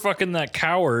 remember fucking that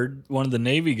coward, one of the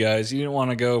Navy guys, he didn't want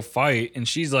to go fight, and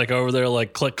she's like over there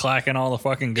like click-clacking all the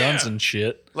fucking guns Yeah. and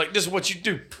shit. Like, this is what you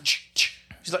do.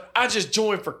 She's like, I just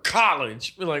joined for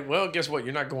college. We're like, well, guess what?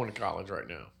 You're not going to college right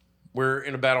now. We're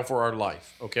in a battle for our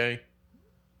life, okay?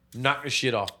 Knock the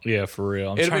shit off. Yeah, for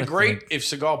real. It'd be great if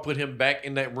Seagal put him back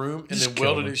in that room and Just then kill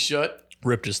welded him. it shut.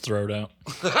 Ripped his throat out.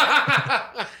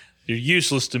 You're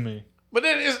useless to me. But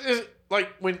then it's like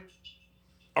when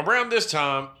around this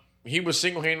time, he was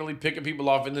single-handedly picking people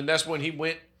off, and then that's when he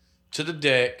went to the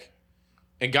deck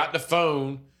and got the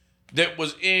phone that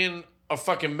was in a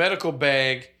fucking medical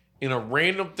bag in a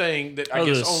random thing that I Oh,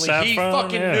 guess the only sat he phone?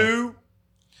 fucking Yeah. knew.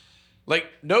 Like,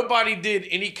 nobody did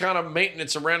any kind of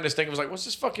maintenance around this thing. It was like, what's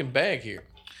this fucking bag here?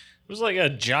 It was like a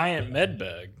giant med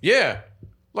bag. Yeah.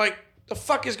 Like, the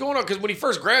fuck is going on? Because when he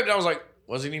first grabbed it, I was like,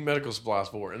 what's he need medical supplies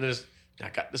for? And then I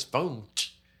got this phone.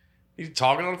 He's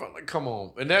talking on the phone. Like, come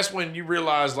on. And that's when you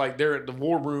realize, like, they're at the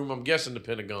war room, I'm guessing the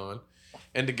Pentagon.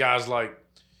 And the guy's like,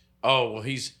 oh, well,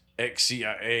 he's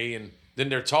ex-CIA. And then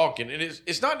they're talking. And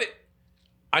it's not that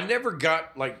I never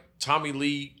got, like, Tommy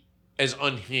Lee as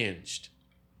unhinged.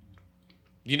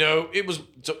 You know, it was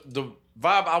the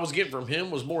vibe I was getting from him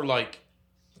was more like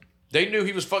they knew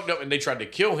he was fucked up and they tried to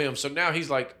kill him. So now he's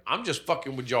like, I'm just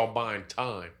fucking with y'all buying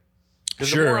time.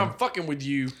 Because the Sure. more I'm fucking with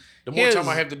you, the more His- time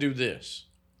I have to do this.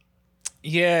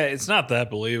 Yeah, it's not that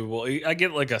believable. I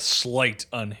get like a slight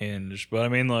unhinged, but I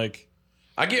mean, like,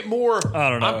 I get more. I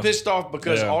don't know. I'm pissed off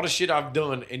because Yeah. all the shit I've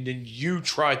done, and then you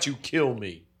try to kill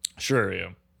me. sure, yeah.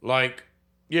 Like,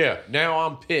 yeah, now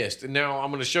I'm pissed, and now I'm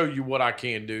going to show you what I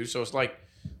can do. So it's like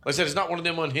I said, it's not one of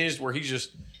them unhinged where he's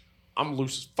just, I'm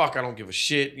loose as fuck. I don't give a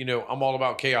shit. You know, I'm all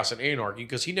about chaos and anarchy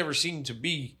because he never seemed to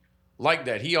be like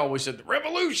that. He always said the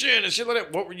revolution and shit like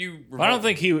that. What were you? I don't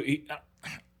think he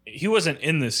he wasn't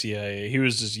in the CIA. He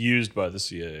was just used by the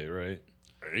CIA, right?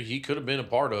 He could have been a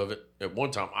part of it at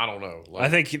one time. I don't know. I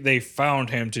think they found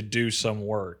him to do some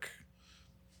work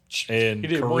in he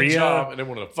did Korea. one job and then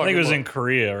wanted to fuck I think it was him in up.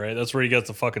 Korea, right? That's where he got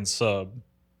the fucking sub.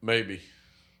 Maybe.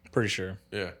 Pretty sure.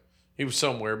 Yeah. He was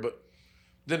somewhere, but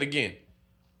then again,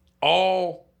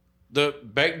 all the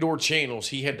backdoor channels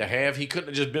he had to have, he couldn't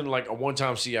have just been like a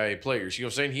one-time CIA player. You know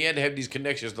what I'm saying? He had to have these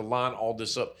connections to line all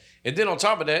this up. And then on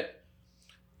top of that,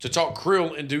 to talk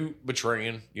Krill into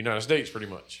betraying United States pretty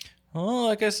much. Well,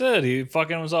 like I said, he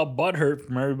fucking was all butthurt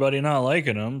from everybody not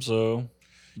liking him, so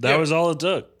that was all it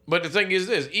took. But the thing is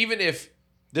this, even if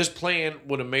this plan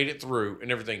would have made it through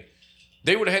and everything,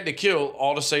 they would have had to kill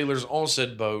all the sailors on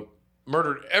said boat,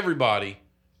 murdered everybody.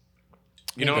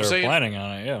 You know what I'm saying? Planning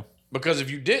on it, yeah. Because if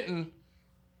you didn't,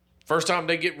 first time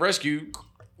they get rescued,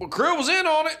 well, Krill was in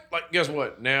on it. Like, guess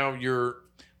what? Now you're...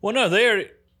 Well, no, they already...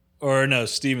 Or no,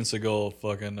 Steven Seagal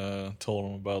fucking told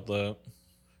him about that.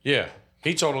 Yeah.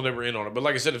 He told them they were in on it. But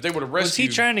like I said, if they would have rescued... Was he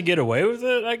trying to get away with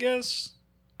it, I guess?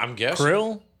 I'm guessing.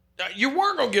 Krill? You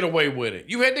weren't going to get away with it.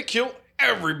 You had to kill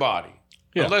everybody.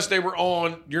 Yeah. Unless they were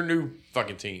on your new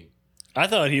fucking team. I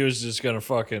thought he was just going to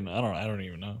fucking... I don't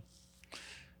even know.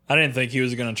 I didn't think he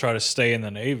was going to try to stay in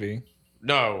the Navy.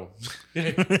 No.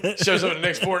 Shows up in the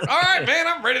next port. All right, man,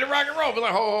 I'm ready to rock and roll. But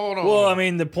like, hold on. Well, I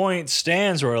mean, the point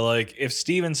stands where, like, if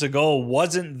Steven Seagal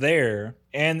wasn't there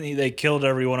and they killed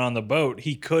everyone on the boat,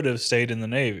 he could have stayed in the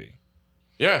Navy.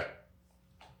 Yeah.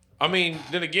 I mean,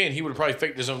 then again, he would have probably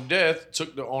faked his own death,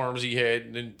 took the arms he had,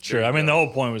 and then... Sure. I mean, the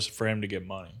whole point was for him to get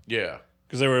money. Yeah.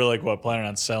 Because they were, like, what, planning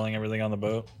on selling everything on the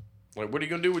boat? Like, what are you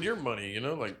going to do with your money? You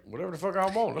know, like, whatever the fuck I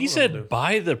want. He said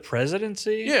buy the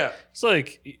presidency? Yeah. It's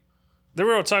like... They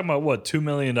were all talking about, what, $2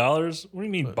 million? What do you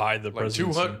mean buy the like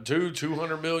presidency?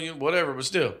 200 million, whatever, but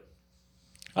still.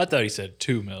 I thought he said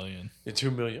 $2 million. Yeah, 2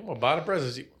 million. I'm going to buy the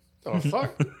presidency. Oh,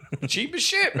 fuck. Cheap as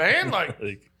shit, man.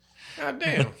 Like, God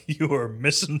damn. You are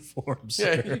misinformed,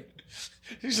 sir. Yeah.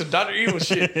 He's some Dr. Evil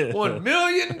shit. $1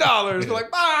 million.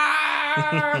 Like,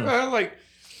 bye. Like,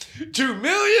 $2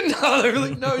 million.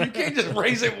 Like, no, you can't just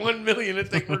raise it $1 million and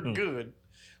think we're good.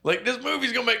 Like, this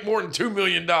movie's going to make more than $2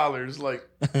 million. Like,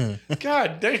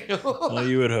 God damn. Well,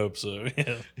 you would hope so,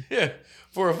 yeah. Yeah.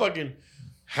 For a fucking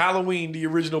Halloween, the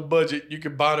original budget, you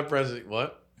could buy the president.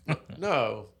 What?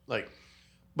 No. Like,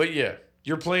 but yeah,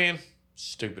 your plan,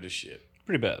 stupid as shit.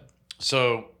 Pretty bad.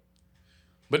 So,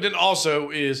 but then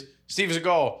also is Steven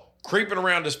Seagal creeping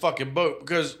around this fucking boat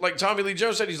because, like Tommy Lee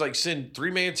Jones said, he's like, send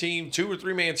 3-man team, 2 or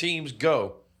 3-man teams,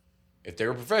 go. If they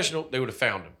were professional, they would have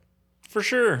found him. For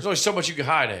sure. There's only so much you can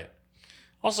hide at.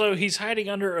 Also, he's hiding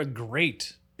under a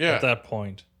grate at that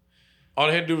point. All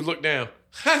they had to do was look down.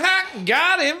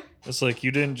 Got him. It's like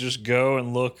you didn't just go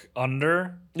and look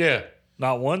under. Yeah.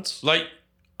 Not once. Like,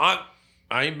 I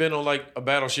ain't been on like a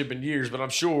battleship in years, but I'm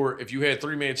sure if you had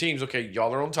 3-man teams, okay,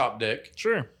 y'all are on top deck.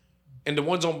 Sure. And the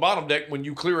ones on bottom deck, when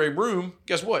you clear a room,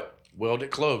 guess what? Weld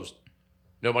it closed.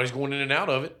 Nobody's going in and out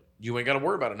of it. You ain't got to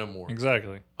worry about it no more.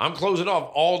 Exactly. I'm closing off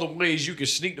all the ways you can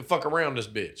sneak the fuck around this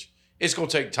bitch. It's going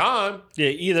to take time. Yeah,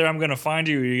 either I'm going to find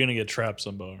you or you're going to get trapped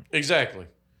somewhere. Exactly.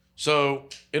 So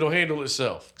it'll handle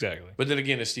itself. Exactly. But then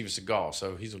again, it's Steven Seagal,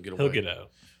 so he's going to get away. He'll get out.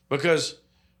 Because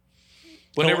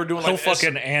when they were doing like... He'll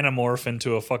fucking anamorph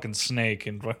into a fucking snake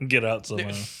and fucking get out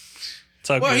somehow.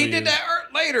 Well, he did that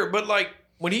later, but like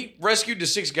when he rescued the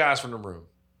 6 guys from the room,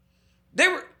 they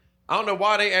were... I don't know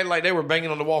why they act like they were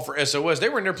banging on the wall for SOS. They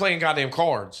were in there playing goddamn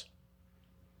cards.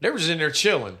 They were just in there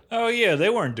chilling. Oh, yeah. They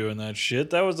weren't doing that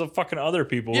shit. That was the fucking other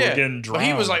people who were getting drowned. But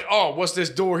he was like, oh, what's this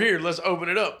door here? Let's open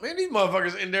it up. Man, these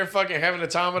motherfuckers in there fucking having the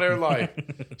time of their life.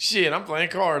 Shit, I'm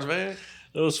playing cards, man.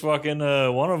 Those fucking,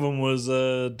 one of them was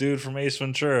a dude from Ace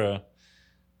Ventura.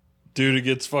 Dude who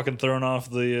gets fucking thrown off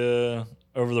the,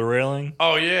 over the railing.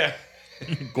 Oh, yeah.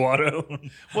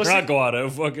 Guado. Well, not Guado.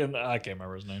 Fucking, I can't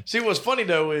remember his name. See, what's funny,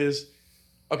 though, is,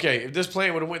 okay, if this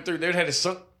plane would have went through, they'd had to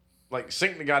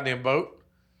sink the goddamn boat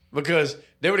because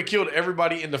they would have killed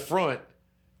everybody in the front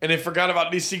and then forgot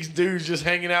about these 6 dudes just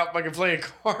hanging out fucking playing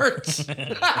cards.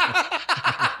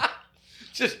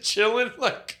 Just chilling.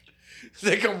 Like,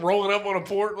 they come rolling up on a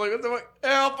port. Like, what the fuck?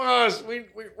 Help us.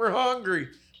 We're hungry.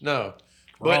 No.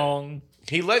 Wrong. But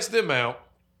he lets them out.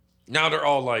 Now they're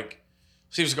all like,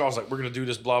 Steven Seagal's like, we're going to do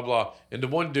this, blah, blah. And the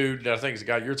one dude that I think is the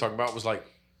guy you're talking about was like,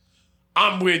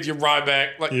 I'm with you,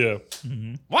 Ryback. Like, yeah.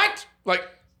 What? Like,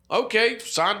 okay,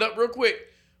 signed up real quick.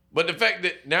 But the fact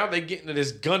that now they get into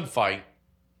this gunfight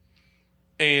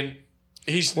and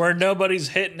where nobody's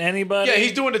hitting anybody. Yeah,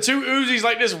 he's doing the two Uzis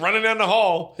like this, running down the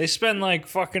hall. They spend like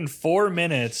fucking 4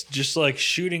 minutes just like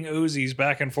shooting Uzis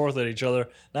back and forth at each other.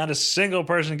 Not a single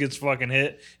person gets fucking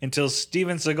hit until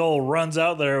Steven Seagal runs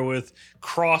out there with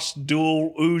cross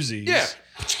dual Uzis. Yeah.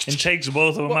 And takes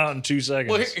both of them out in 2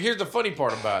 seconds. Well, here's the funny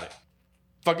part about it.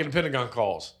 Fucking the Pentagon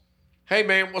calls. Hey,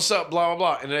 man, what's up? Blah, blah,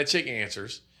 blah. And then that chick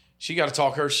answers. She got to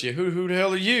talk her shit. Who the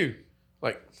hell are you?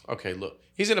 Like, okay, look.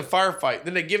 He's in a firefight.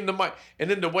 Then they give him the mic.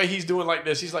 And then the way he's doing like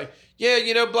this, he's like, yeah,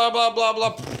 blah, blah, blah,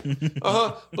 blah.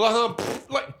 Uh-huh, blah,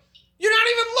 like, you're not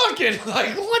even looking.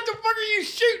 Like, what the fuck are you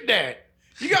shooting at?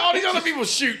 You got all these other people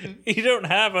shooting. You don't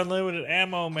have unlimited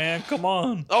ammo, man. Come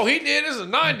on. Oh, he did. This is the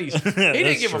 90s. He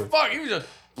didn't give a fuck. He was just,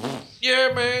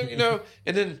 yeah, man,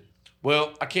 And then,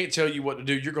 well, I can't tell you what to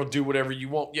do. You're going to do whatever you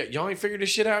want. Yeah, y'all ain't figured this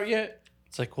shit out yet?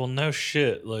 It's like, well, no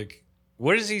shit. Like,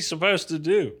 what is he supposed to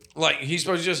do? Like, he's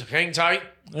supposed to just hang tight?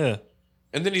 Yeah.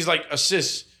 And then he's like,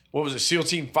 assist, what was it, SEAL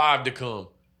Team 5 to come.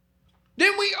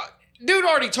 Then dude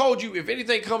already told you if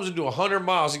anything comes into 100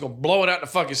 miles, he's going to blow it out the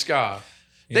fucking sky.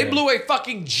 Yeah. They blew a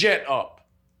fucking jet up.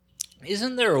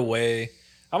 Isn't there a way?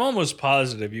 I'm almost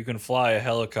positive you can fly a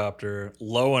helicopter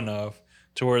low enough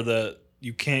to where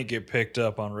you can't get picked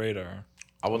up on radar.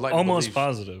 I would like almost to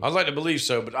positive. I'd like to believe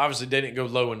so, but obviously they didn't go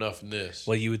low enough in this.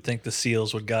 Well, you would think the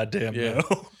SEALs would goddamn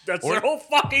know. That's their whole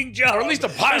fucking job. Or at least the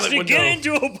pilot would get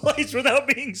know. into a place without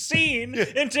being seen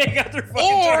and take out their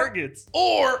fucking targets.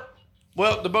 Or,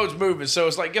 well, the boat's moving, so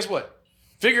it's like, guess what?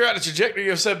 Figure out the trajectory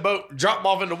of said boat, drop them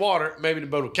off in the water, maybe the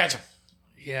boat will catch them.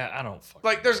 Yeah, I don't fucking...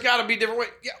 Like, there's got to be different ways.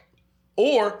 Yeah.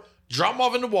 Or, drop them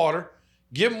off in the water,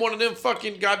 give them one of them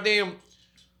fucking goddamn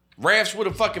rafts with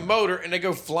a fucking motor, and they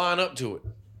go flying up to it.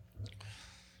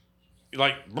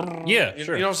 Like, yeah, you,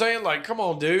 sure. You know what I'm saying? Like, come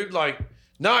on, dude. Like,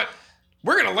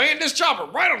 we're going to land this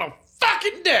chopper right on the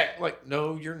fucking deck. Like,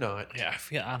 no, you're not. Yeah,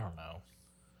 I don't know.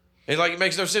 And, like, it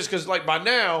makes no sense because, like, by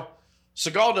now,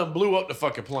 Seagal done blew up the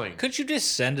fucking plane. Couldn't you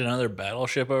just send another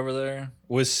battleship over there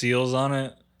with SEALs on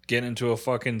it, get into a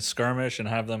fucking skirmish, and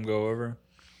have them go over?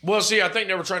 Well, see, I think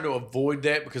they were trying to avoid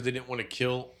that because they didn't want to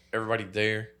kill everybody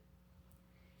there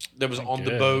that was on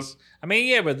the boat. I mean,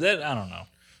 yeah, but that, I don't know.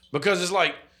 Because it's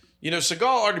like, Seagal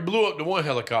already blew up the one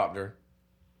helicopter.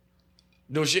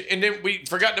 No shit. And then we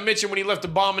forgot to mention when he left the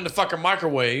bomb in the fucking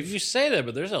microwave. You say that,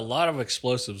 but there's a lot of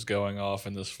explosives going off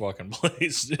in this fucking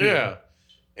place, dude. Yeah.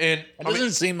 And it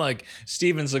doesn't seem like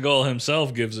Steven Seagal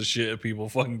himself gives a shit if people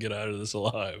fucking get out of this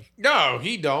alive. No,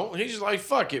 he don't. He's just like,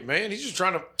 fuck it, man. He's just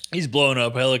trying to... He's blowing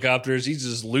up helicopters. He's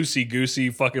just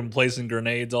loosey-goosey fucking placing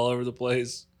grenades all over the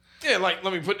place. Yeah, like,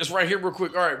 let me put this right here real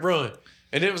quick. All right, run.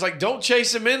 And then it was like, don't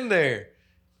chase him in there.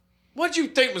 What'd you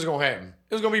think was going to happen?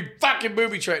 It was going to be fucking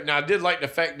booby trap. Now, I did like the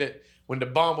fact that when the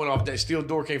bomb went off, that steel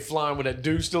door came flying with that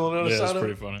dude still on the other side of it.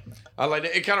 Yeah, it's pretty funny. I like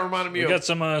that. It kind of reminded me of... We got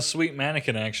some sweet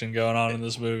mannequin action going on in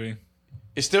this movie.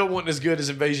 It still wasn't as good as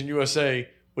Invasion USA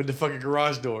with the fucking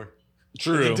garage door.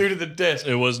 True. The dude at the desk.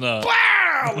 It was not.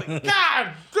 Wow! Like,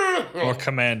 God damn! Or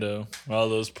Commando. All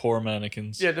those poor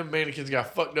mannequins. Yeah, them mannequins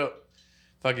got fucked up.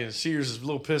 Fucking Sears is a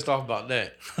little pissed off about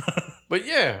that. But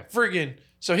yeah, friggin'.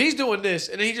 So he's doing this,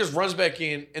 and then he just runs back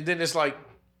in, and then it's like,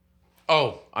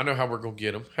 oh, I know how we're going to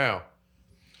get him. How?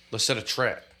 Let's set a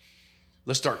trap.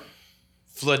 Let's start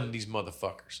flooding these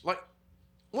motherfuckers. Like,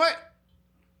 what?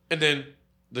 And then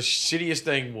the shittiest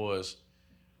thing was,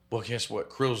 well, guess what?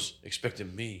 Krill's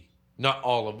expecting me, not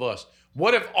all of us.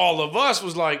 What if all of us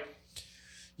was like,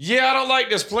 yeah, I don't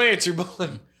like this plan too much.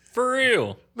 For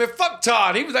real. Man, fuck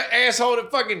Todd. He was that asshole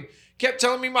that fucking kept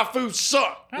telling me my food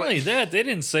sucked. Not only that, they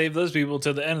didn't save those people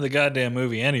till the end of the goddamn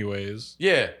movie anyways.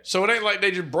 Yeah. So it ain't like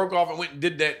they just broke off and went and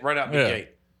did that right out the gate.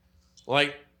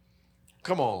 Like,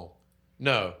 come on.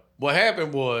 No. What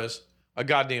happened was a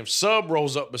goddamn sub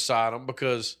rolls up beside them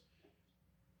because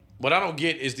what I don't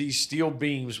get is these steel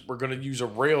beams were going to use a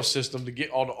rail system to get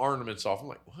all the ornaments off. I'm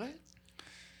like, what?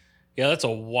 Yeah, that's a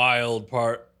wild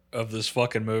part of this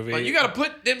fucking movie. Like, you got to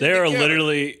put them They're together.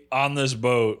 literally on this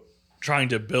boat trying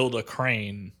to build a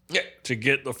crane to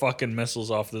get the fucking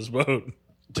missiles off this boat.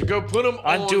 To go put them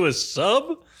onto a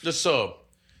sub? The sub.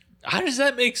 How does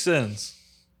that make sense?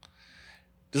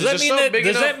 Does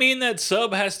that mean that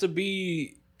sub has to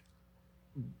be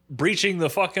breaching the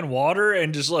fucking water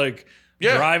and just like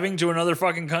driving to another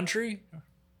fucking country?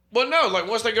 Well, no. Like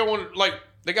once they go on, like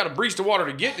they got to breach the water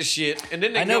to get the shit, and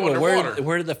then they go underwater.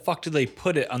 Where the fuck do they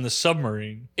put it on the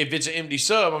submarine? If it's an empty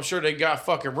sub, I'm sure they got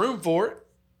fucking room for it.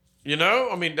 You know,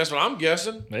 I mean, that's what I'm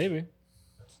guessing. Maybe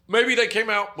they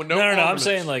came out with no. No. I'm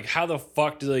saying like, how the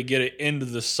fuck do they get it into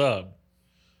the sub?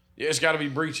 Yeah, it's got to be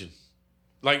breaching.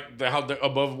 like how they're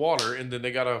above water, and then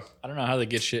they gotta. I don't know how they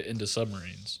get shit into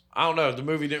submarines. I don't know. The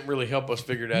movie didn't really help us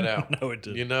figure that out. No, it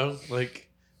didn't. You know, like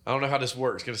I don't know how this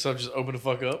works. Can stuff just open the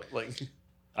fuck up? Like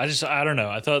I don't know.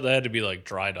 I thought they had to be like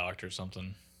dry docked or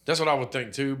something. that's what I would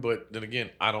think too. But then again,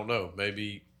 I don't know.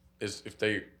 Maybe it's if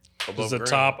they above Does the ground.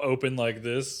 top open like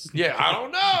this? Yeah, I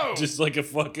don't know. Just like a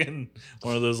fucking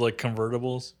one of those like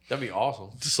convertibles. That'd be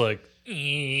awesome. Just like.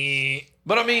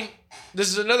 But I mean, this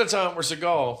is another time where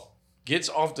Seagal gets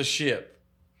off the ship,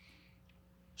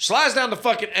 slides down the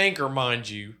fucking anchor, mind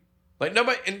you. Like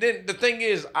nobody, and then the thing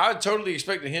is, I totally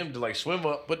expected him to like swim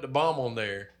up, put the bomb on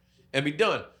there, and be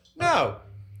done. No,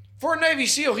 for a Navy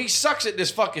SEAL, he sucks at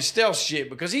this fucking stealth shit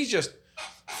because he's just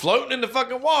floating in the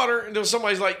fucking water until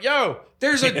somebody's like, "Yo,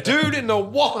 there's a dude in the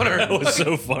water." That was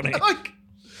so funny. Like,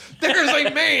 there's a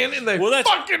man in the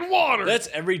fucking water. That's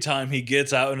every time he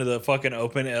gets out into the fucking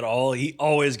open at all. He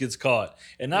always gets caught,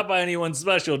 and not by anyone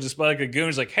special, just by like a goon.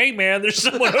 He's like, "Hey man, there's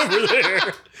someone over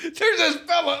there." There's this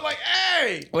fella like,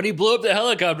 "Hey!" When he blew up the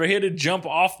helicopter, he had to jump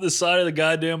off the side of the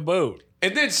goddamn boat.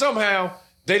 And then somehow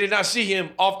they did not see him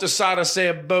off the side of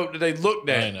said boat that they looked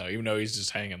at. I know, even though he's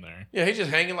just hanging there. Yeah, he's just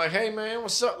hanging like, "Hey man,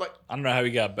 what's up?" Like I don't know how he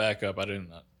got back up. I don't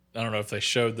know if they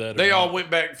showed that. they or all not.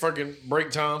 went back fucking break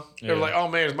time. They were Yeah. like, "Oh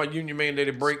man, it's my union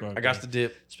mandated break. Smart I got guy. to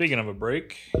dip." Speaking of a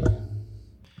break.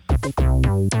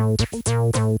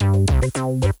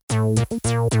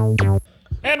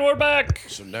 And we're back.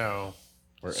 So now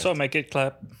we're So make it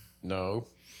clap. no.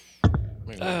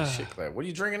 Shit clap. What are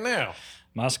you drinking now?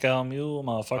 Moscow Mule, Oh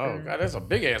motherfucker. god, that's a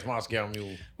big ass Moscow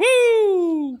Mule.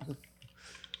 Woo!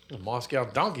 The Moscow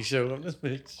donkey showed up this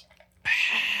bitch.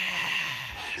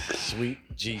 Sweet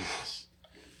Jesus.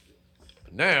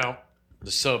 But now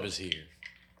the sub is here.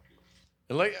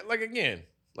 And like again,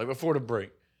 like before the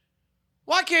break.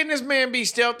 Why can't this man be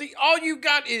stealthy? All you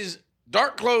got is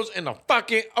dark clothes in the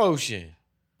fucking ocean.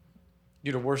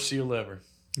 You're the worst SEAL ever.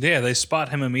 Yeah, they spot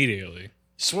him immediately.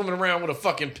 Swimming around with a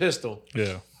fucking pistol.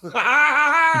 Yeah.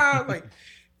 Like,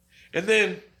 and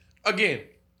then again,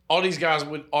 all these guys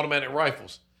with automatic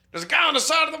rifles. There's a guy on the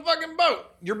side of the fucking boat.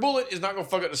 Your bullet is not gonna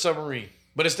fuck up the submarine.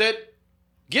 But instead,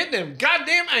 get them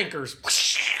goddamn anchors.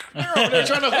 They're over there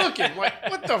trying to hook him. Like,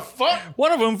 what the fuck?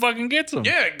 One of them fucking gets him.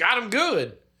 Yeah, got him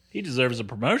good. He deserves a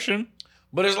promotion.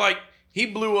 But it's like he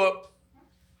blew up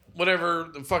whatever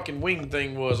the fucking wing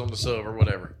thing was on the sub or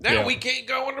whatever. Now Yeah. we can't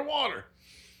go underwater.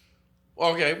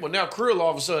 Okay, well now Krill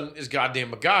all of a sudden is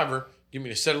goddamn MacGyver. Give me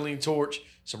the acetylene torch,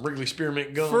 some Wrigley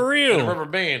spearmint gum, For real. and a rubber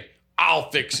band.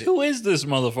 I'll fix it. Who is this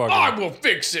motherfucker? I will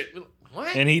fix it.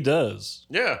 What? And he does.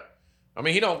 Yeah. I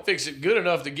mean, he don't fix it good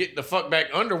enough to get the fuck back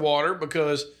underwater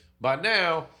because by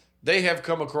now they have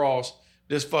come across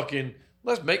this fucking,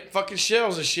 let's make fucking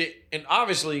shells and shit. And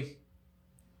obviously,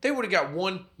 they would have got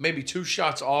one, maybe two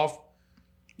shots off.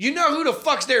 You know who the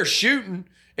fuck's there shooting?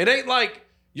 It ain't like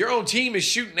your own team is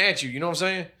shooting at you. You know what I'm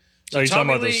saying? So Are you talking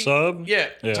Tommy about the Lee- sub? Yeah.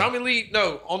 Yeah. Tommy Lee,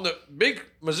 no, on the big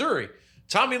Missouri,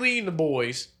 Tommy Lee and the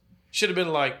boys should have been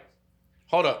like,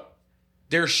 hold up.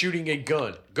 They're shooting a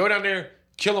gun. Go down there,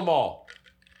 kill them all.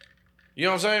 You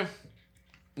know what I'm saying?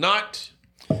 Not.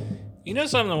 You know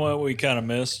something what we kind of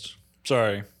missed?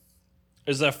 Sorry.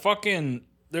 Is that fucking...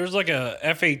 There's like a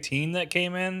F-18 that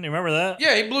came in. You remember that?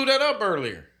 Yeah, he blew that up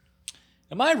earlier.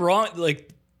 Am I wrong? Like,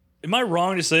 am I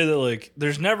wrong to say that, like,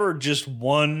 there's never just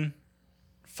one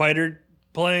fighter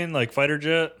plane, like fighter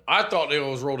jet? I thought they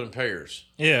was rolled in pairs.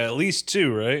 Yeah, at least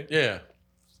two, right? Yeah.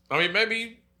 I mean,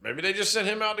 maybe they just sent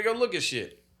him out to go look at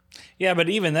shit. Yeah, but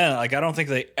even then, like, I don't think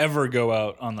they ever go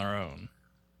out on their own.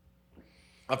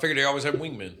 I figured they always have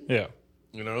wingmen, Yeah.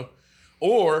 you know?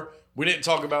 Or we didn't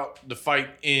talk about the fight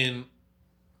in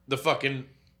the fucking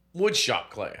woodshop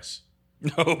class.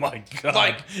 Oh my god.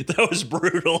 Like- that was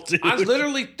brutal, dude. I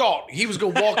literally thought he was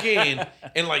going to walk in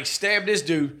and like stab this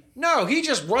dude. No, he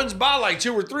just runs by like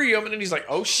two or three of them and then he's like,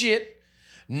 oh shit.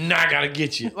 Nah, I gotta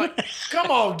get you. Like, come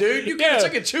on, dude. You could have Yeah.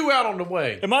 taken two out on the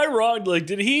way. Am I wrong? Like,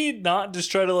 did he not just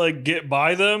try to like get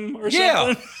by them or Yeah.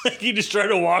 something? Like, he just tried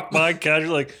to walk by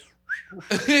casually, like,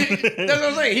 That's what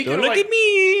I'm saying. He could don't have look like, at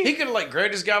me. he could have like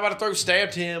grabbed this guy by the throat,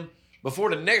 stabbed him before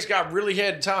the next guy really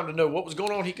had time to know what was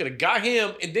going on. He could have got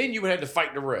him, and then you would have to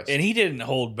fight the rest. And he didn't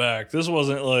hold back. This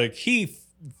wasn't like he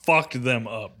fucked them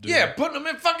up, dude. yeah, putting them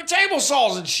in fucking table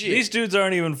saws and shit. These dudes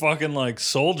aren't even fucking like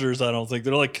soldiers, I don't think.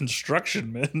 They're like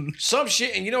construction men. Some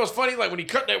shit. And you know what's funny? Like when he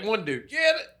cut that one dude,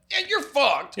 yeah, you're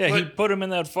fucked. Yeah, he But put him in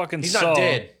that fucking he's saw. not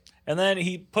dead. And then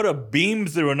he put a beam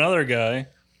through another guy.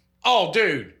 Oh,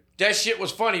 dude. That shit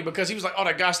was funny because he was like, oh,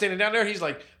 that guy standing down there, he's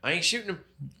like, I ain't shooting him.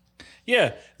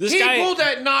 Yeah, this He guy. pulled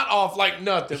that knot off like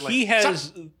nothing. Like, He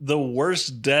has the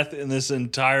worst death in this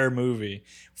entire movie.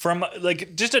 from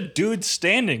like just a dude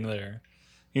standing there.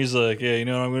 He's like, yeah, you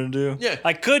know what I'm going to do? Yeah.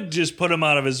 I could just put him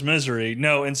out of his misery.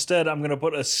 No, instead, I'm going to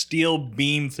put a steel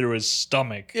beam through his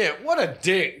stomach. Yeah, what a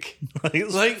dick.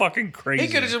 It's Like, fucking crazy.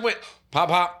 He could have just went, pop,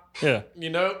 pop, yeah, you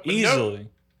know? But easily.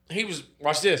 no, he was,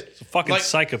 watch this. It's a fucking Like,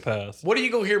 psychopath. what are you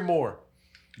going to hear more?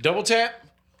 Double tap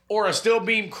or a steel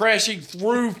beam crashing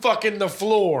through fucking the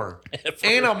floor?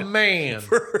 And a man.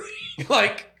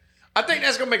 Like, I think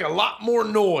that's going to make a lot more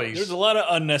noise. There's a lot of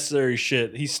unnecessary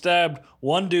shit. He stabbed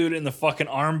one dude in the fucking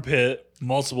armpit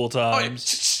multiple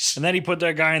times. And then he put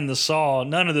that guy in the saw.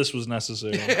 None of this was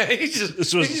necessary. he's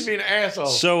just being an asshole.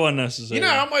 So unnecessary. You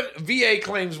know how much VA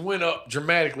claims went up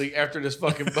dramatically after this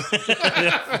fucking...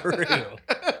 Yeah, for real.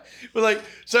 But like,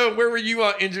 so where were you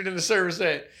injured in the service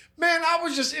at? Man, I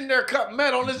was just in there cutting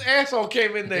metal and this asshole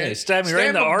came in there. Yeah, he stabbed me right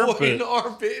in the my boy armpit. in the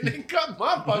armpit and then cut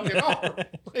my fucking arm.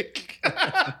 Like,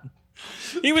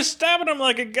 He was stabbing him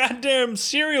like a goddamn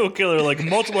serial killer, like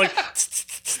multiple, like,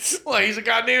 like he's a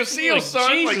goddamn SEAL, like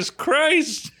son. Jesus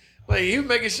Christ. Like he was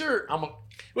making sure I'm a...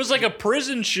 It was like a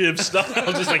prison ship style,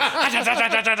 just like.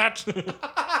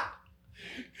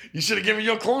 You should have given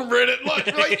your cornbread at lunch.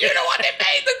 Like, you know what? They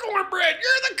made the cornbread.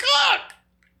 You're the cook.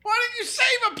 Why didn't you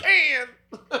save a pan?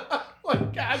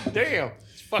 Like, goddamn.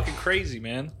 It's fucking crazy,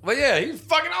 man. But yeah, he's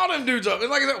fucking all them dudes up. And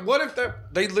like I said, what if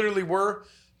they literally were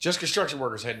just construction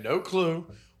workers, had no clue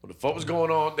what the fuck was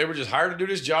going on. They were just hired to do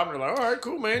this job, and they're like, all right,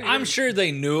 cool, man. I'm sure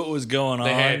they knew it was going on,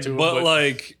 They had to, but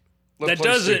like let's that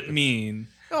play doesn't stupid. mean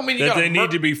I mean, you that gotta they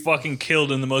need to be fucking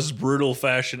killed in the most brutal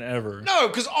fashion ever. No,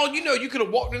 because all you know, you could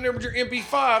have walked in there with your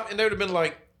MP5, and they would have been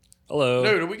like, Hello.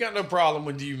 dude, we got no problem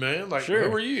with you, man. Like, Sure.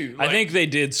 who are you? I Like, think they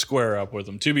did square up with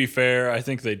him. To be fair, I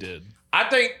think they did. I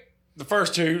think the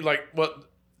first two, like, what,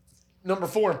 number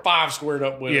 4 and 5 squared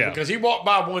up with him Yeah. because he walked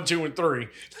by 1, 2, and 3.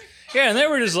 Yeah, and they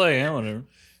were just like, yeah, whatever.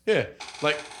 Yeah,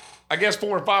 like I guess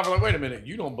 4 and 5 are like, wait a minute,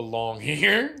 you don't belong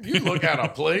here. You look out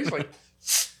of place. Like,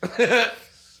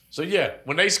 so yeah,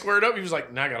 when they squared up, he was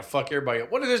like, now I gotta fuck everybody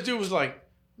up. What if this dude was like,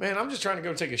 man, I'm just trying to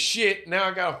go take a shit. Now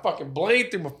I got a fucking blade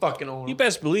through my fucking arm. You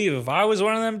best believe if I was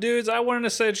one of them dudes, I wouldn't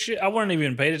have said shit. I wouldn't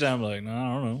even paid attention. I'm like, no, I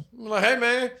don't know. I'm like, hey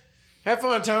man, have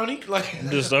fun, Tony. Like, I'm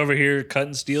just over here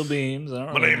cutting steel beams. I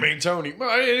don't my know. name ain't Tony. Well,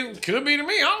 it could be to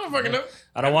me. I don't fucking know.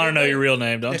 I don't want to know your real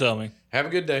name. Don't tell me. Have a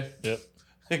good day. Yep.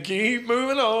 Keep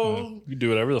moving on. You do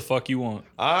whatever the fuck you want.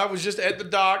 I was just at the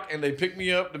dock and they picked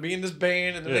me up to be in this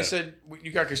band, and then Yeah. they said,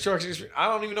 you got construction experience. I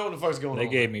don't even know what the fuck's going They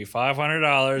on. gave me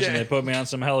 $500 Yeah. and they put me on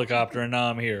some helicopter, and now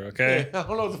I'm here. Okay, I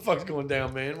don't know what the fuck's going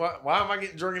down, man. Why am I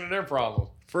getting drunk into their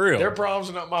problems? for real. Their problems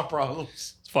are not my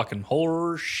problems. It's fucking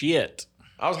horror shit.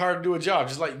 I was hired to do a job,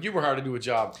 just like you were hired to do a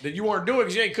job that you weren't doing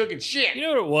because you ain't cooking shit. You know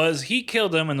what it was? He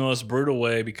killed them in the most brutal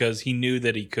way because he knew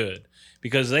that he could.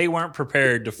 Because they weren't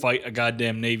prepared to fight a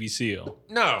goddamn Navy SEAL.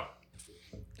 No.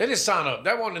 They didn't sign up.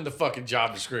 That wasn't in the fucking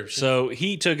job description. So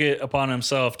he took it upon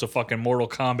himself to fucking Mortal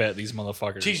Kombat these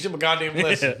motherfuckers. Teach them a goddamn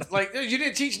lesson. Yeah. Like, you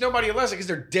didn't teach nobody a lesson because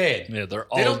they're dead. Yeah, they're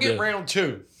all They don't get dead. round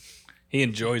 2. He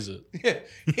enjoys it.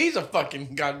 He's a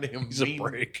fucking goddamn He's a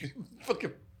break.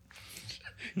 Fucking,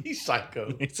 he's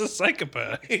psycho. He's a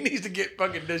psychopath. He needs to get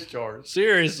fucking discharged.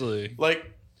 Seriously.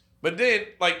 Like, but then,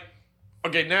 like,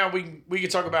 okay, now we can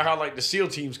talk about how, like, the SEAL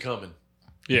team's coming.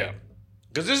 Yeah.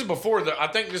 Because this is before I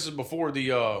think this is before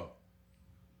the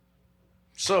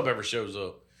sub ever shows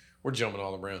up. We're jumping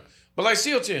all around. But, like,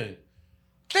 SEAL team,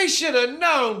 they should have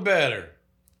known better.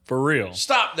 For real.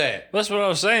 Stop that. That's what I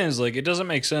was saying. Is like, it doesn't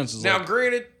make sense. It's Now, like,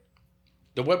 granted,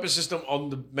 the weapon system on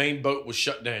the main boat was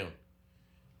shut down.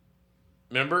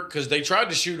 Remember? Because they tried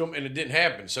to shoot them and it didn't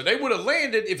happen. So they would have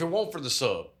landed if it weren't for the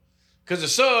sub. Because the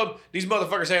sub, these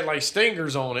motherfuckers had like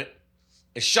stingers on it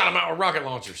and shot them out with rocket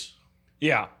launchers.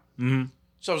 yeah. Mm-hmm.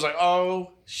 So I was like,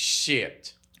 oh,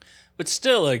 shit. But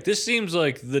still, like, this seems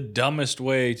like the dumbest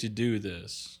way to do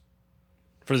this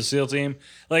for the SEAL team.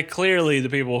 Like, clearly, the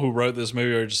people who wrote this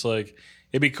movie are just like,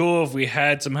 it'd be cool if we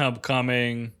had some help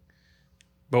coming,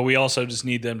 but we also just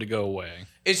need them to go away.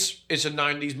 It's a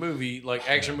 90s movie, like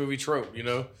action movie trope, you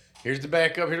know? Here's the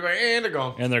backup, here's the back, and they're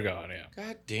gone. And they're gone, yeah.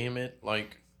 God damn it.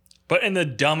 Like, But in the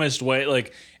dumbest way,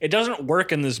 like, it doesn't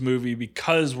work in this movie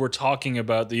because we're talking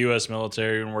about the U.S.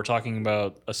 military and we're talking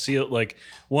about a SEAL, like,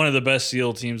 one of the best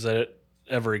SEAL teams that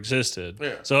ever existed.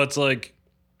 Yeah. So it's like,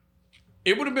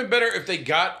 it would have been better if they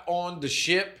got on the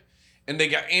ship and they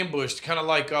got ambushed, kind of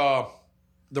like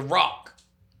The Rock.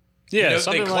 yeah, You know,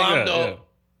 something they like climbed that. up. Yeah.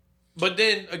 But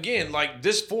then again, like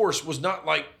this force was not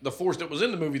like the force that was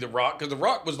in the movie The Rock, because The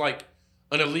Rock was like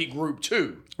an elite group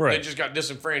too. Right. They just got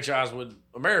disenfranchised with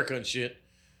America and shit.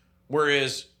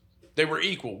 Whereas they were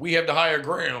equal. We have the higher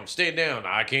ground. Stand down.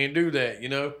 I can't do that, you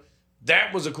know?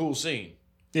 That was a cool scene.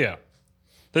 Yeah.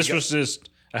 This was just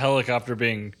a helicopter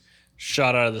being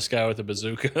shot out of the sky with a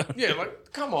bazooka. Yeah,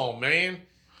 like, come on, man.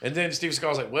 And then Steven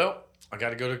Seagal's like, well, I got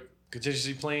to go to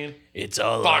contingency plan. It's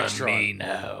all on me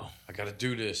now. I got to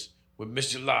do this with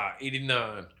Miss July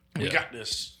 89. We got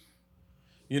this.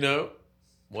 You know?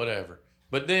 Whatever.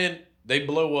 But then they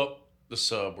blow up the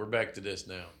sub. We're back to this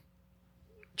now.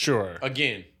 Sure.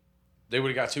 Again, they would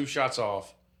have got 2 shots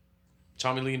off.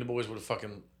 Tommy Lee and the boys would have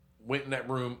fucking went in that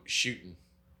room shooting.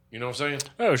 You know what I'm saying?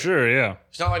 Oh, sure, yeah.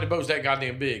 It's not like the boat's that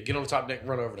goddamn big. Get on the top deck and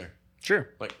run over there. Sure.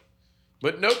 Like,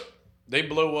 but nope. They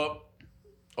blow up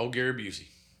old Gary Busey.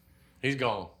 He's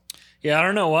gone. Yeah, I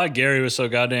don't know why Gary was so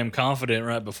goddamn confident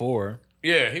right before.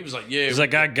 Yeah, he was like, yeah. He's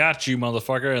like, I got you,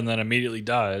 motherfucker, and then immediately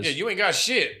dies. Yeah, you ain't got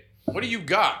shit. What do you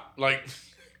got? Like,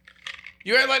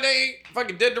 you act like they ain't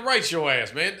fucking dead to rights your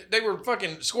ass, man. They were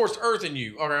fucking scorched earth in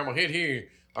you. All right, I'm going to hit here.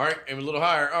 All right, and a little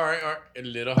higher. All right, and a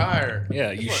little higher.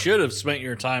 Yeah, you should have spent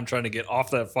your time trying to get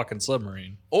off that fucking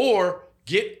submarine. Or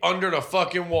get under the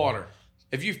fucking water.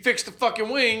 If you fix the fucking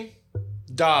wing,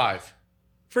 dive.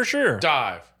 For sure.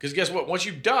 Dive. Because guess what? Once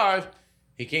you dive,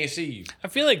 he can't see you. I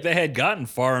feel like they had gotten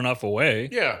far enough away.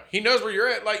 Yeah, he knows where you're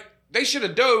at. Like, they should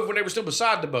have dove when they were still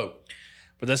beside the boat.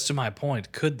 But that's to my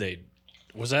point. Could they?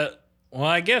 Was that? Well,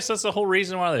 I guess that's the whole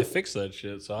reason why they fixed that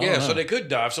shit. So I don't know. So they could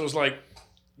dive. So it's like,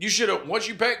 you should have, once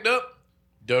you packed up,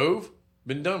 dove,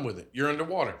 been done with it. You're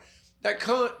underwater. That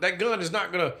gun is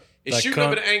not going to, it's shooting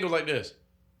up at an angle like this.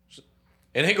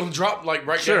 It ain't going to drop like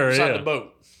right there beside the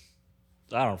boat.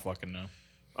 I don't fucking know.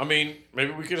 I mean,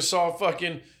 maybe we could have saw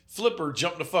Fucking Flipper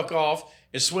jump the fuck off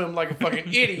and swim like a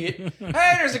fucking idiot.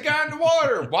 Hey, there's a guy in the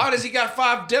water. Why does he got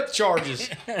 5 depth charges?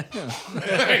 Just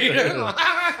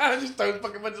throw a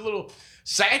fucking bunch of little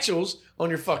satchels on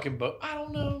your fucking boat. I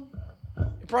don't know.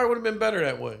 It probably would have been better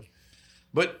that way.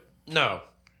 But no.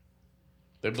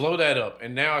 They blow that up,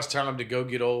 and now it's time to go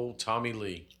get old Tommy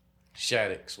Lee.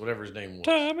 Shaddix, whatever his name was.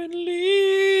 Tommy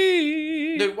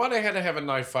Lee. Dude, why they had to have a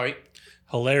knife fight?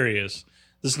 Hilarious.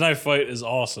 This knife fight is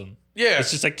awesome. Yeah.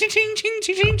 It's just like ching, ching, ching,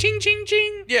 ching, ching, ching, ching,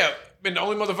 ching. Yeah, and the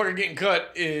only motherfucker getting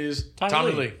cut is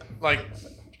Tommy Lee. Like,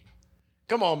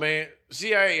 come on, man.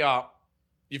 CIA op.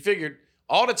 You figured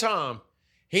all the time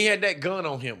he had that gun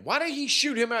on him. Why did he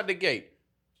shoot him out the gate?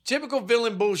 Typical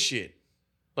villain bullshit.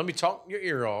 Let me talk your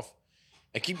ear off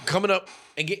and keep coming up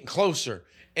and getting closer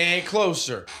and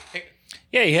closer.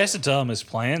 Yeah, he has to tell him his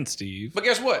plan, Steve. But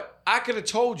guess what? I could have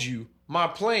told you my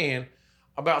plan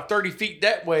about 30 feet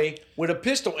that way with a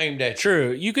pistol aimed at you.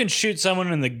 True. You can shoot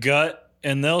someone in the gut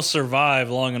and they'll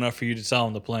survive long enough for you to tell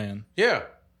them the plan. Yeah.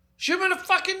 Shoot him in the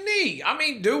fucking knee. I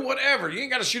mean, do whatever. You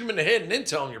ain't got to shoot him in the head and then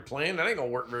tell him your plan. That ain't going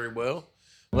to work very well.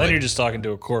 Well, then you're just talking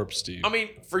to a corpse, Steve. I mean,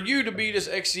 for you to be this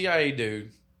ex-CIA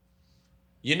dude,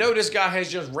 you know this guy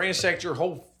has just ransacked your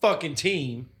whole fucking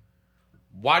team.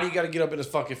 Why do you got to get up in his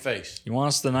fucking face? He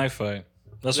wants the knife fight.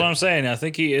 That's what I'm saying. I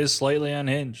think he is slightly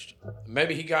unhinged.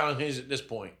 Maybe he got unhinged at this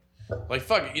point. Like,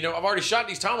 fuck it. You know, I've already shot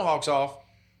these tomahawks off.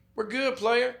 We're good,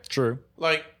 player. True.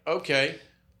 Like, okay.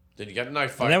 Then you got a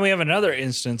knife fight. And then we have another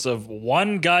instance of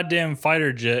one goddamn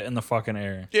fighter jet in the fucking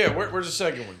air. Yeah, where's the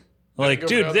second one? Like,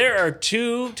 dude, there are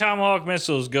 2 Tomahawk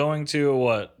missiles going to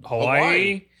what?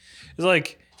 Hawaii? It's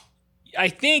like, I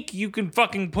think you can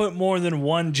fucking put more than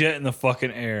one jet in the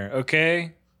fucking air,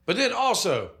 okay? But then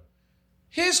also,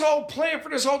 his whole plan for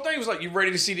this whole thing was like, you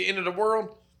ready to see the end of the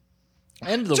world?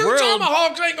 End of the 2 world.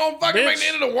 Tomahawks ain't gonna fucking Bitch. make the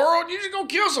end of the world. You just gonna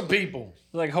kill some people.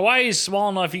 Like, Hawaii's small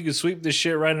enough you could sweep this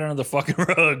shit right under the fucking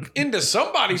rug. Into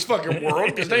somebody's fucking world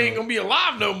because they ain't gonna be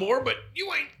alive no more, but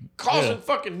you ain't causing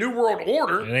fucking New World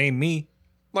Order. It ain't me.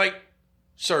 Like,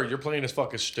 sir, your plan is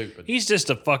fucking stupid. He's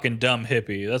just a fucking dumb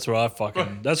hippie. That's where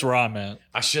that's where I'm at.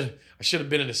 I should have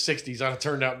been in the 60s. I'd have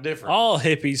turned out different. All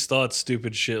hippies thought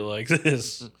stupid shit like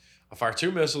this. I fire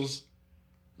 2 missiles.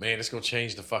 Man, it's gonna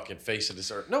change the fucking face of this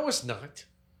earth. No, it's not.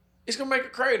 It's gonna make a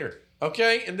crater.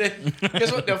 Okay? And then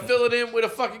guess what? They'll fill it in with a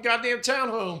fucking goddamn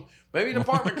townhome. Maybe an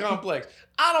apartment complex.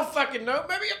 I don't fucking know.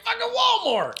 Maybe a fucking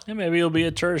Walmart. And maybe it'll be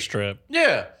a tourist trap.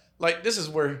 Yeah. Like, this is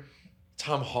where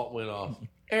Tomahawk went off.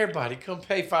 Everybody come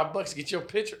pay $5 to get your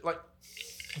picture. Like,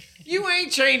 you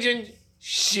ain't changing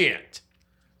shit.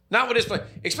 Not with this plan.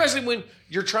 Especially when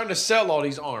you're trying to sell all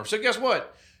these arms. So guess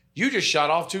what? You just shot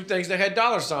off 2 things that had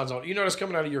dollar signs on it. You know that's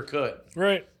coming out of your cut.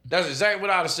 Right. That's exactly what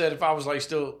I'd have said if I was like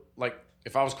still, like,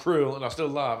 if I was Krill and I was still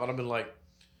alive. I'd have been like,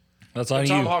 That's on you.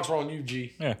 Tomahawks were on you,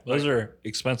 G. Yeah, those are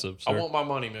expensive, sir. I want my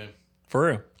money, man. For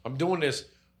real. I'm doing this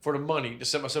for the money to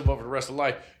set myself up for the rest of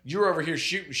life. You're over here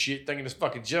shooting shit thinking it's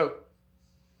fucking joke.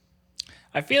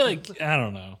 I feel like, I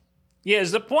don't know. Yeah,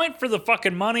 is the point for the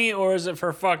fucking money or is it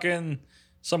for fucking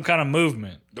some kind of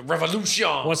movement. The revolution.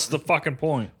 What's the fucking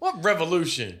point? What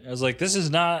revolution? I was like, this is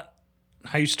not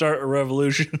how you start a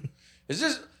revolution. Is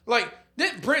this like,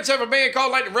 didn't Prince have a band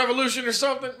called like the Revolution or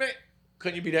something? Man,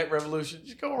 couldn't you be that revolution?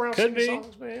 Just go around Could singing be.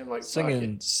 songs, man. Like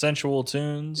Singing sensual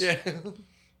tunes Yeah.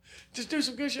 Just do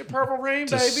some good shit. Purple Rain,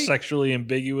 to baby. sexually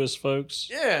ambiguous folks.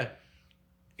 Yeah.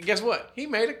 And guess what? He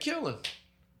made a killing.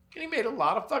 And he made a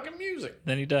lot of fucking music.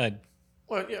 Then he died.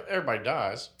 Well, yeah, everybody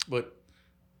dies, but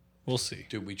We'll see.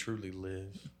 do we truly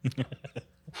live?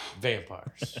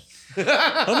 Vampires.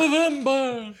 I'm a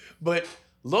vampire. But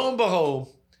lo and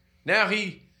behold, now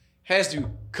he has to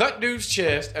cut dude's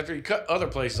chest after he cut other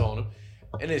places on him,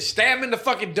 and then stab him in the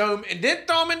fucking dome, and then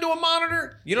throw him into a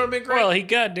monitor. You know what I mean? Great. Well, he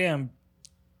goddamn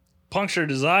punctured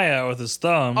his eye out with his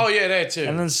thumb. Oh yeah, that too.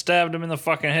 And then stabbed him in the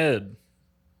fucking head.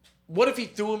 What if he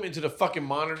threw him into the fucking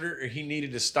monitor, and he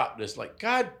needed to stop this? Like,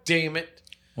 god damn it.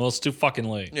 Well, it's too fucking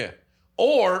late. Yeah.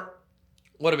 Or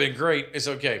would have been great. It's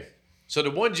okay. So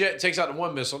the one jet takes out the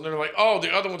one missile, and they're like, "Oh,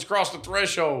 the other one's crossed the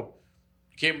threshold.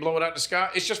 You can't blow it out the sky."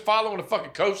 It's just following the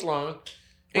fucking coastline.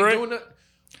 Ain't Right. doing that.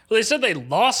 Well, they said they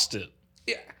lost it.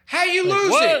 Yeah. How you Like,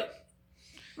 lose what? it?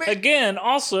 Man. Again,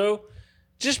 also,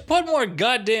 just put more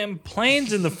goddamn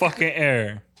planes in the fucking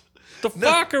air. The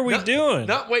fuck are we doing?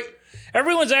 Wait.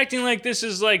 Everyone's acting like this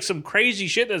is like some crazy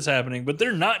shit that's happening, but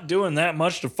they're not doing that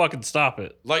much to fucking stop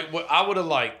it. Like what I would have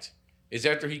liked is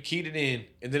after he keyed it in,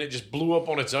 and then it just blew up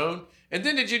on its own. And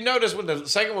then did you notice when the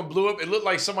second one blew up, it looked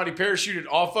like somebody parachuted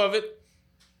off of it?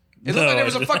 It looked like there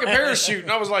was a fucking parachute,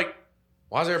 and I was like,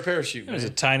 "Why is there a parachute?" There's a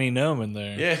Man? tiny gnome in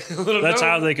there. Yeah, a little That's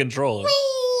how gnome. they control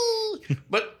it.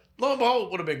 But lo and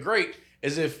behold, would have been great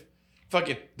as if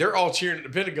fucking they're all cheering at the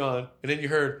Pentagon, and then you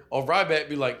heard Ryback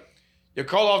be like, "You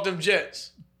call off them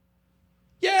jets."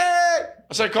 Yeah,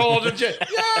 I said, "Call off them jets."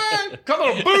 Yeah, come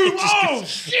on, boom! Oh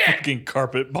shit! Fucking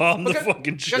carpet bomb the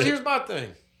fucking Because shit. here's my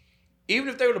thing: even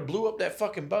if they would have blew up that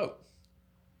fucking boat,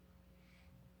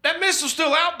 that missile's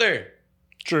still out there.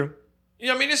 True. You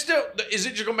know what I mean? It's still. Is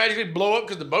it just gonna magically blow up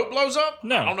because the boat blows up?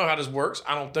 No. I don't know how this works.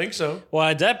 I don't think so. Well,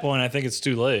 at that point, I think it's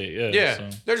too late. Yeah. Yeah,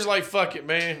 so. they're just like, "Fuck it,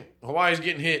 man. Hawaii's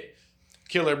getting hit.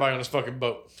 Kill everybody on this fucking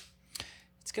boat."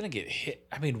 It's gonna get hit.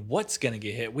 I mean, what's gonna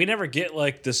get hit? We never get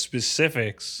like the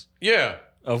specifics Yeah.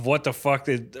 of what the fuck.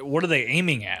 What are they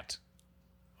aiming at?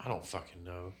 I don't fucking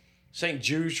know. St.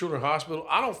 Jude's Children's Hospital.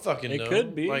 I don't fucking know. It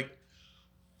could be. Like,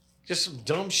 just some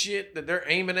dumb shit that they're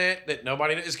aiming at that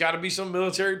nobody. It's got to be some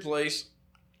military place.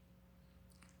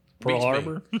 Pearl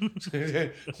Beats me.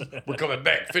 Harbor. We're coming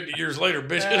back 50 years later,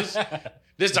 bitches.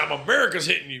 This time America's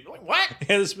hitting you. Like, what?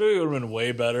 Yeah, this movie would have been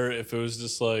way better if it was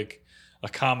just like a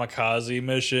kamikaze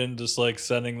mission, just like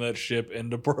sending that ship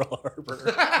into Pearl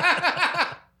Harbor.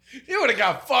 You would have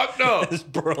got fucked up. It's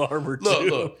Pearl Harbor too.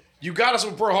 Look. You got us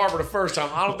with Pearl Harbor the first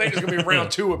time. I don't think there's going to be round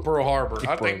two at Pearl Harbor.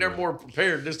 I think they're more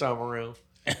prepared this time around.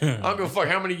 I don't give a fuck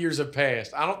how many years have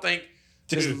passed. I don't think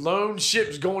this lone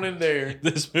ship's going in there.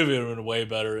 This movie would have been way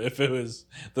better if it was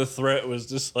the threat was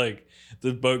just like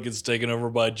the boat gets taken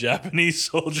over by Japanese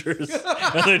soldiers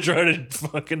and they try to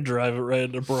fucking drive it right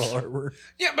into Pearl Harbor.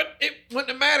 Yeah, but it wouldn't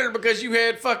have mattered because you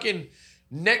had fucking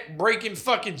neck breaking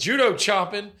fucking judo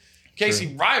chopping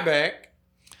Casey Ryback.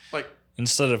 Like,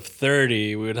 Instead of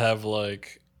 30, we would have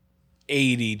like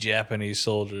 80 Japanese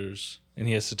soldiers and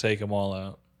he has to take them all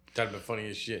out. that'd have been funny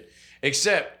as shit.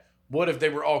 Except, what if they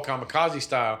were all kamikaze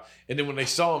style, and then when they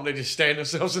saw him, they just stand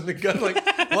themselves in the gun like,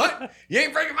 "What? You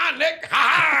ain't breaking my neck?"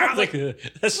 Ha ha! Like,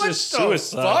 that's what just the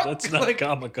suicide. fuck? That's not Like,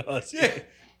 kamikaze. Yeah.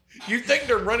 You think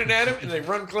they're running at him, and they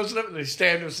run close enough, and they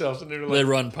stand themselves, and they're They like,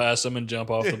 run past him and jump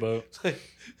off the boat.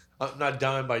 "I'm not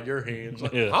dying by your hands."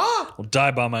 Like, Yeah. huh? I'll die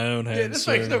by my own hands. Yeah, this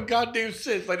makes sir. no goddamn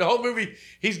sense. Like the whole movie,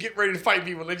 he's getting ready to fight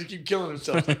people, and they just keep killing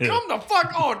themselves. Like, come the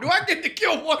fuck on! Do I get to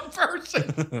kill one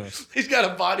person? He's got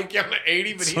a body count of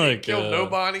 80, but It's he didn't like, kill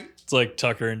nobody. It's like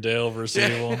Tucker and Dale versus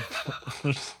Yeah. Evil.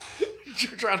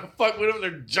 You're trying to fuck with them.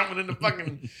 They're jumping into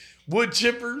fucking wood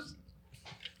chippers.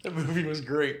 That movie was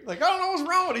great. Like, I don't know what's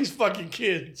wrong with these fucking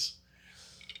kids.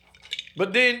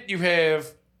 But then you have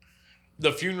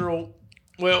the funeral.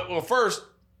 Well, first,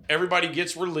 everybody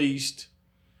gets released.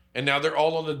 And now they're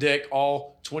all on the deck,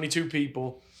 all 22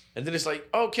 people. And then it's like,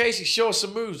 "Oh, Casey, show us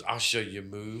some moves." "I'll show you a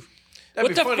move." That'd What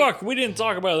be the funny. fuck? We didn't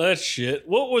talk about that shit.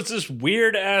 What was this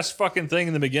weird ass fucking thing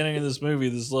in the beginning of this movie?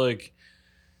 This like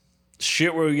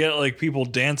shit where we get like people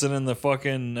dancing in the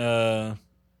fucking the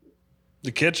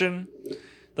kitchen.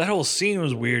 That whole scene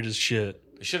was weird as shit.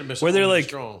 They should have missed Where they're like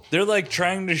strong. they're like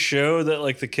trying to show that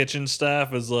like the kitchen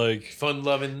staff is like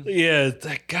Fun-loving, yeah,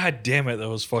 that god damn it, that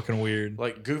was fucking weird.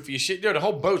 like goofy as shit. Dude, the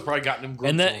whole boat's probably gotten them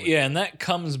groups And on that it. yeah, and that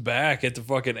comes back at the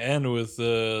fucking end with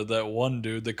that one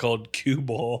dude they called Cue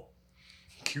Ball.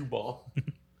 cue ball.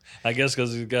 I guess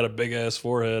because he's got a big ass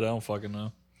forehead. I don't fucking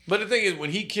know. But the thing is,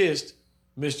 when he kissed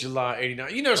Miss July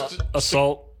 '89, you know,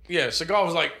 Assault. yeah, Seagal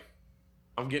was like,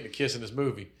 "I'm getting a kiss in this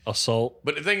movie." Assault.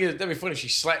 But the thing is, that'd be funny if she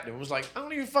slapped him. It was like, "I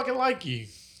don't even fucking like you."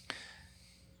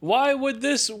 Why would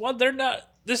this? What they're not.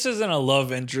 This isn't a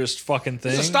love interest fucking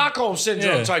thing. It's a Stockholm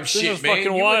syndrome type this shit, is man.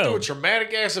 fucking You wild. went through a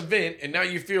traumatic ass event, and now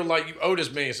you feel like you owe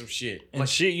this man some shit. And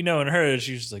she, you know, in her,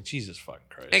 she was just like, Jesus fucking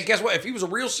Christ. And guess what? If he was a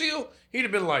real SEAL, he'd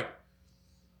have been like,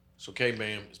 "It's okay,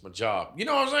 ma'am. It's my job." You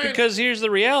know what I'm saying? Because here's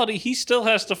the reality: he still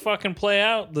has to fucking play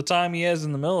out the time he has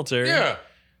in the military. Yeah.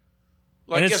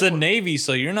 Like, and it's guess the what? Navy,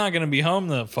 so you're not going to be home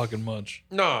that fucking much.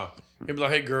 Nah. He'd be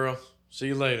like, "Hey, girl, see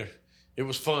you later. It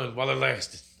was fun while it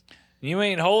lasted." You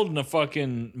ain't holding a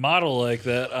fucking model like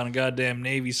that on a goddamn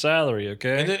Navy salary,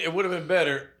 okay? And then it would have been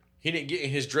better. He didn't get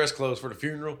in his dress clothes for the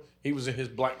funeral. He was in his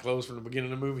black clothes from the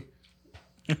beginning of the movie.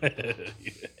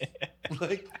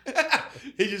 Like,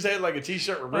 he just had like a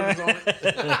t-shirt with ribbons on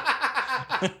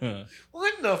it.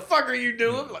 What in the fuck are you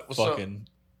doing? Like, what's fucking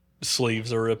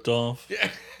sleeves are ripped off. up? Yeah.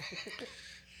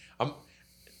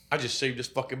 I just saved this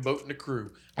fucking boat and the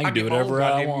crew. I can do get my own whatever I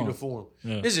goddamn want. uniform.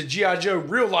 Yeah. This is G.I. Joe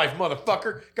real life,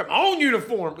 motherfucker. Got my own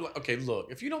uniform. Be like, okay,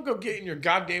 look, if you don't go get in your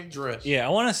goddamn dress. Yeah, I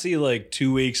want to see like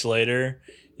 2 weeks later,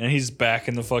 and he's back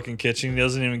in the fucking kitchen. He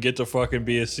doesn't even get to fucking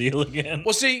be a SEAL again.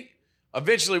 Well, see,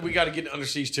 eventually we got to get into Under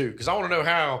Siege 2 because I want to know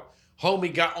how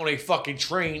homie got on a fucking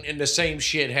train and the same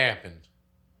shit happened.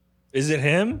 Is it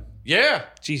him? Yeah.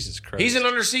 Jesus Christ. He's in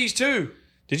Under Siege 2.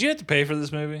 Did you have to pay for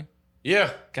this movie?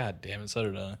 Yeah. God damn it, so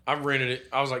did I. I rented it.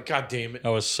 I was like, God damn it. I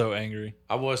was so angry.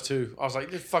 I was too. I was like,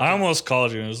 this fucking I almost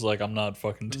called you and was like, I'm not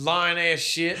fucking, lying ass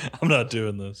shit. I'm not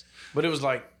doing this. But it was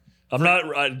like, I'm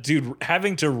not, dude,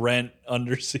 having to rent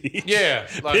Under Siege yeah.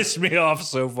 Like, pissed me off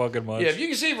so fucking much. yeah, if you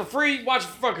can see it for free, watch it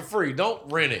for fucking free. Don't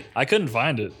rent it. I couldn't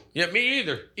find it. Yeah, me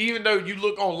either. Even though you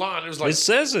look online, it was like It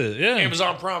says it, yeah.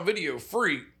 Amazon Prime Video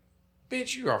free.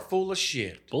 Bitch, you are full of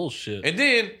shit. Bullshit. And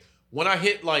then when I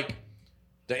hit like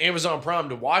the Amazon Prime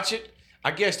to watch it,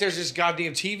 I guess there's this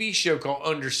goddamn TV show called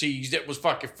Under Siege that was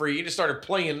fucking free, and it started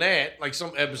playing that like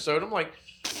some episode. I'm like,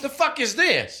 the fuck is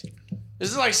this?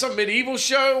 Is this like some medieval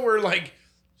show where like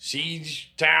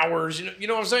siege towers? You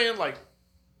know what I'm saying? Like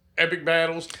epic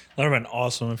battles. That would have been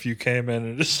awesome if you came in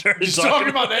and just started Just talking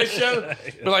about that show.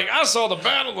 But like, I saw the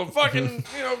battle of fucking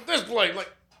this place.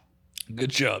 Like, Good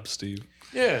job, Steve.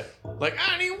 yeah, like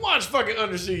I didn't even watch fucking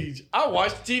Under Siege. I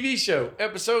watched the TV show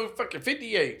episode fucking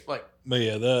 58. Like. But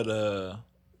yeah, that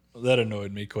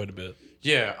annoyed me quite a bit.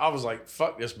 Yeah, I was like,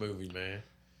 fuck this movie, man.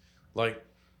 Like,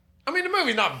 I mean, the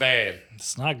movie's not bad.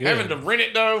 It's not good. Having to rent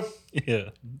it, though, Yeah.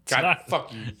 It's God, not,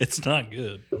 fuck you. It's not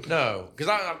good. No, because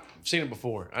I've seen it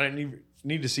before. I didn't even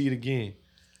need to see it again.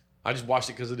 I just watched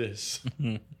it because of this.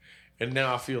 And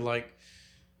now I feel like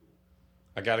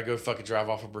I got to go fucking drive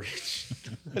off a bridge.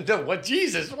 No, what?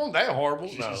 Jesus, it wasn't that horrible.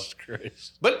 No. Jesus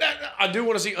Christ. But I do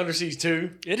want to see Under Siege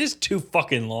 2. It is too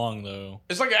fucking long, though.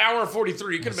 It's like an hour and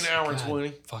 43. It could have been an hour and God 20.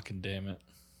 Fucking damn it.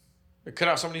 They cut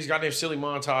out some of these goddamn silly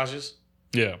montages.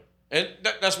 Yeah. And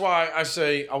that's why I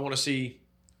say I want to see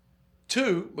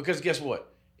 2, because guess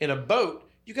what? In a boat,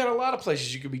 you got a lot of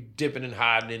places you could be dipping and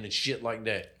hiding in and shit like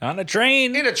that. On a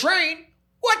train. In a train?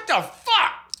 What the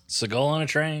fuck? Seagal on a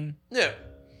train. Yeah.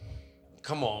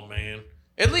 Come on, man.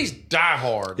 At least Die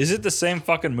Hard. Is it the same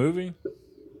fucking movie? Well,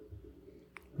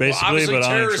 Basically, obviously, but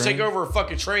on a terrorists train. take over a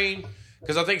fucking train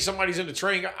because I think somebody's in the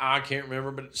train. I can't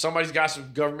remember, but somebody's got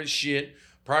some government shit.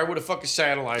 Probably with a fucking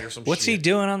satellite or some What's shit. he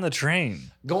doing on the train?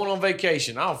 Going on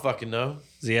vacation. I don't fucking know.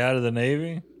 Is he out of the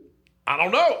Navy? I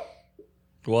don't know.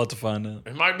 We'll have to find out.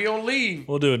 He might be on leave.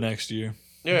 We'll do it next year.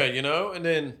 Yeah, and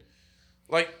then,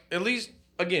 like, at least,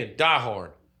 again, Die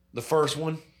Hard. The first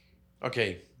one.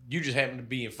 Okay, you just happen to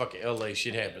be in fucking LA.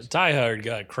 Shit happens. Die Hard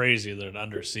got crazier than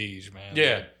Under Siege, man.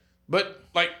 Yeah. But,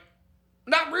 like,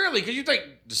 not really, because you think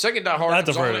the second Die Hard Not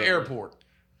the was on the first. airport.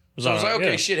 Was So I was like, alright,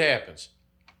 okay, yeah. shit happens.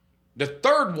 The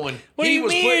third one, What do he you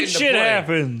was put mean into shit play.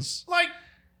 happens? Like,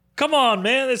 Come on,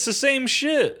 man. It's the same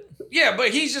shit. yeah, but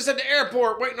he's just at the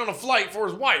airport waiting on a flight for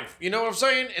his wife. You know what I'm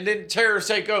saying? And then terrorists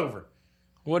take over.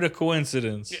 What a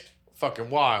coincidence. Yeah, fucking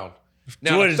wild.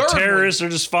 Now, What, the third terrorists are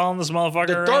just following this motherfucker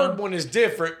The around? third one is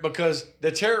different because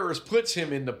the terrorist puts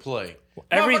him into play.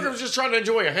 Motherfucker was just trying to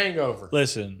enjoy a hangover.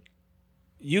 Listen,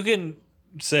 you can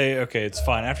say, okay, it's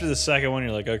fine. After the second one,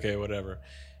 you're like, okay, whatever.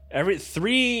 Every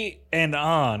 3 and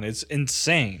on, it's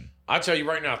insane. I tell you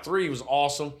right now, 3 was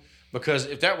awesome because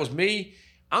if that was me,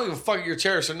 I don't give a fuck if you're a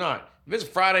terrorist or not. If it's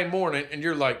Friday morning and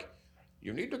you're like,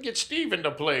 you need to get Steve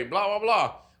into play, blah, blah,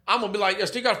 blah. I'm going to be like, yo,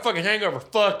 Steve got a fucking hangover.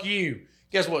 Fuck you.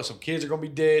 Guess what? Some kids are going to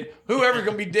be dead. Whoever's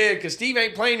going to be dead because Steve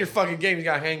ain't playing your fucking game. He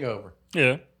got a hangover.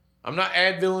 Yeah. I'm not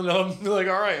Advilling them. Like,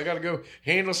 all right, I got to go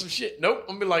handle some shit. Nope.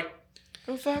 I'm going to be like,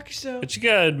 go fuck yourself. But you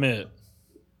gotta admit,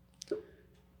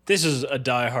 this is a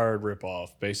Die Hard ripoff,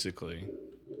 basically.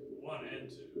 1 and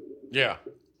 2. Yeah.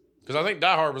 Because I think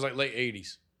Die Hard was like late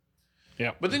 80s.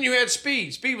 Yeah. But then you had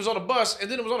Speed. Speed was on a bus, and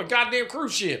then it was on a goddamn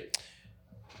cruise ship.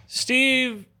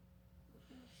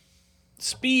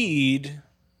 Speed,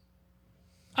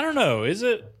 I don't know, is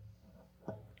it?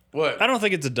 What? I don't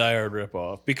think it's a Die Hard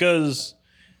ripoff because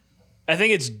I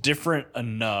think it's different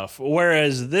enough.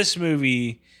 Whereas this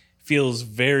movie feels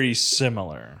very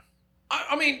similar.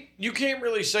 I mean, you can't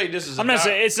really say this is I'm not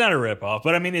saying it's not a ripoff,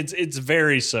 but I mean it's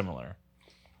very similar.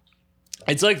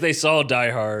 It's like they saw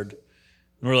Die Hard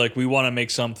and were like, we want to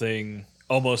make something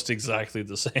almost exactly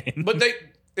the same. But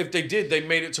if they did, they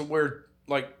made it to where,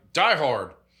 like, Die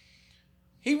Hard,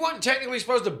 he wasn't technically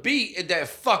supposed to be at that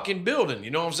fucking building.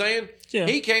 You know what I'm saying? Yeah.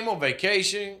 He came on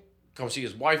vacation, come see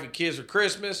his wife and kids for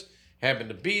Christmas, happened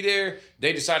to be there.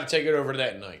 They decided to take it over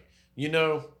that night. You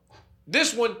know,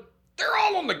 this one, they're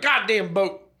all on the goddamn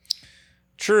boat.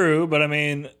 True, but I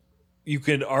mean, you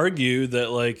could argue that,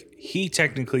 like, he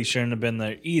technically shouldn't have been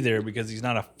there either because he's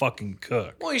not a fucking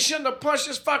cook. Well, he shouldn't have punched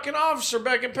his fucking officer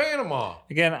back in Panama.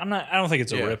 Again, I don't think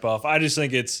it's a ripoff. I just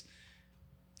think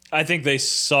I think they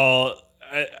saw,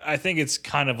 I think it's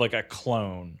kind of like a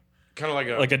clone. Kind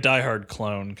of like a Die Hard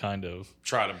clone, kind of.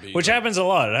 Try to be. Which happens a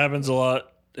lot. It happens a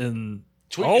lot in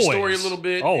tweak always. the story a little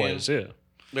bit. Always, yeah.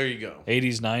 There you go.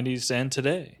 80s, 90s, and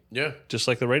today. Yeah. Just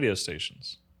like the radio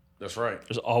stations. That's right.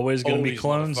 There's always going to be Oldies,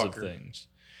 clones of motherfucker. things.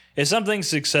 If something's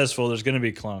successful, there's going to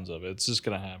be clones of it. It's just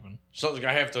going to happen. Something's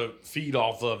got to have to feed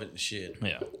off of it and shit.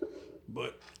 Yeah.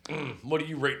 But what do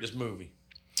you rate this movie?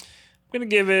 I'm going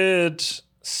to give it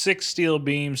 6 steel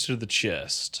beams to the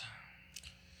chest.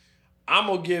 I'm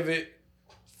going to give it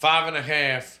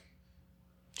 5.5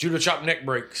 judo chop neck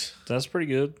breaks. That's pretty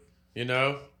good. You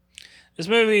know? This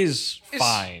movie's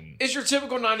fine. It's your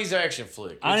typical 90s action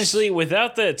flick. Honestly,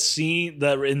 without that scene,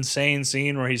 that insane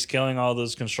scene where he's killing all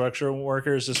those construction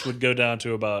workers, this would go down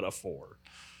to about a 4.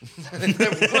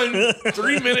 That 1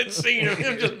 3-minute scene of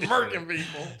him just murking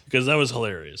people. Because that was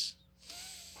hilarious.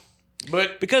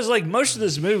 But because, like, most of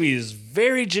this movie is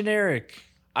very generic.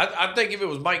 I think if it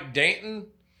was Mike Danton,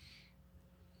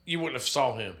 you wouldn't have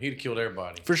saw him. He'd have killed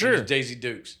everybody. For sure. It was Daisy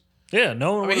Dukes. Yeah,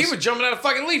 no one. I mean, he was jumping out of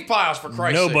fucking leaf piles for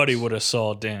Christ's sake. Nobody would have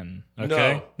saw Den. Okay,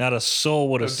 No. not a soul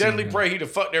would have seen Deadly him. Prey, he'd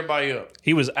have fucked everybody up.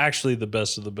 He was actually the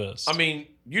best of the best. I mean,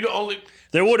 you the only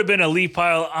there would have been a leaf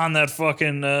pile on that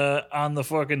fucking on the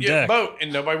fucking deck. boat,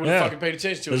 and nobody would have fucking paid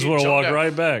attention to it. This He'd would have jumped walked out.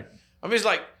 right back. I mean, it's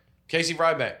like Casey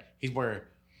Ryback. He's wearing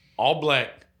all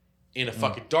black in a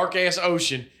fucking dark ass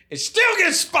ocean and still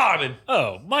gets spotted.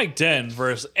 Oh, Mike Denton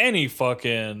versus any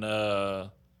fucking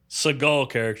Seagal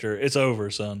character, it's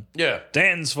over, son. Yeah,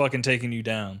 Danton's fucking taking you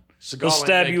down. Seagal He'll ain't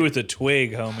stab you naked. with a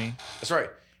twig, homie. That's right.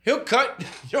 He'll cut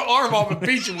your arm off and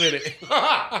beat you with it.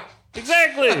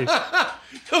 Exactly.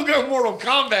 He'll go Mortal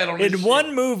Kombat on this In shit.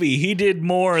 one movie, he did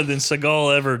more than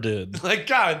Seagal ever did. Like,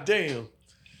 god damn.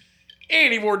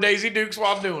 And he wore Daisy Dukes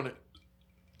while doing it.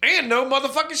 And no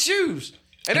motherfucking shoes.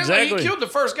 And then when Exactly. he killed the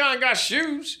first guy and got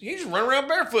shoes, he just run around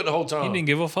barefoot the whole time. He didn't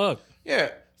give a fuck. Yeah.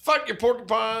 Fuck your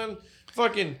porcupine.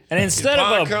 Fucking. And instead your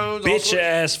pine of a cones, all bitch sorts-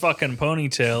 ass fucking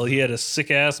ponytail, he had a sick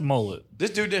ass mullet. This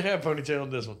dude didn't have a ponytail in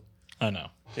this one. I know.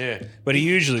 Yeah. But he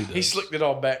usually does. He slicked it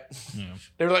all back.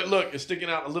 They were like, look, it's sticking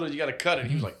out a little. You got to cut it.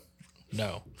 He was like,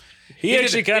 No. He did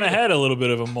actually it- kind of had a little bit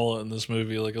of a mullet in this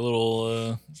movie, like a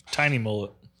little tiny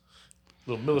mullet.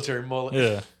 little military mullet.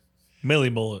 Yeah. Millie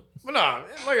mullet. But nah,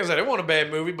 like I said, it wasn't a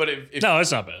bad movie, but if No,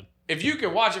 it's not bad. if you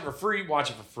can watch it for free, watch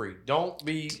it for free. Don't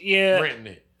be Yeah. renting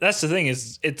it. That's the thing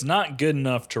is it's not good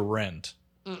enough to rent.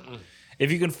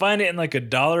 If you can find it in like a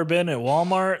dollar bin at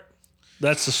Walmart,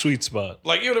 that's the sweet spot.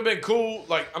 Like, it would have been cool.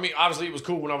 Like, I mean, obviously it was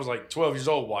cool when I was like 12 years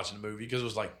old watching the movie because it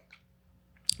was like,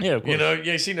 Yeah, of course. you know,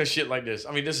 you ain't seen no shit like this.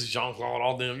 I mean, this is Jean-Claude,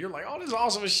 all them. You're like, oh, this is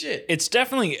awesome as shit. It's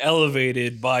definitely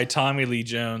elevated by Tommy Lee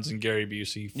Jones and Gary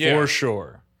Busey, Yeah. for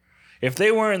sure. If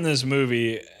they weren't in this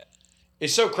movie,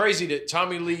 It's so crazy that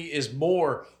Tommy Lee is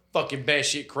more fucking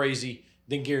batshit crazy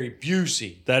than Gary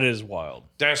Busey. that is wild.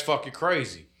 That's fucking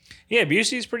crazy. Yeah,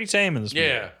 Busey's pretty tame in this movie.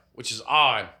 Yeah, which is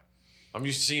odd. I'm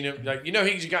used to seeing him. Like, you know,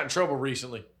 he's got in trouble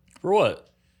recently. For what?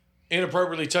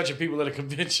 Inappropriately touching people at a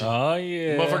convention. Oh,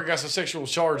 yeah. Motherfucker got some sexual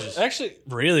charges. Actually,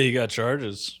 really, he got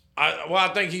charges. I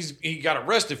think he got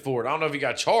arrested for it. I don't know if he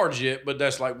got charged yet, but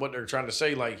that's like what they're trying to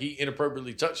say. Like, he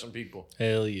inappropriately touched some people.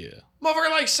 Hell yeah.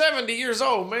 Motherfucker like 70 years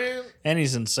old, man. And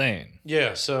he's insane.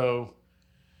 Yeah, so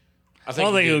I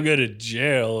don't think he'll go to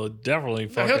jail. Definitely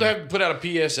No, fucking. he'll have to put out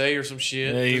a PSA or some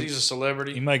shit. Yeah, Because he's a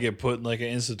celebrity. He might get put in like an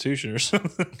institution or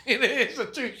something. In an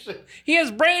institution. He has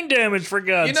brain damage, for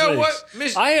God's sake. You know what?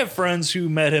 I have friends who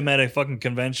met him at a fucking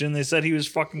convention. They said he was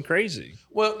fucking crazy.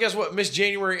 Well, guess what? Miss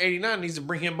January 89 needs to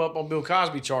bring him up on Bill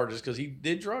Cosby charges because he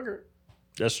did drug her.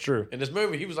 That's true. In this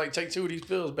movie, he was like, take 2 of these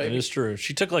pills, baby. It is true.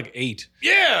 She took like 8.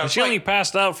 Yeah. And she only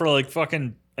passed out for like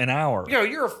fucking an hour. Yo,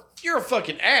 you're a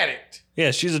fucking addict.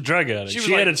 Yeah, she's a drug addict. She was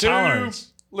had like, a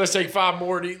tolerance. Let's take 5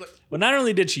 more. But not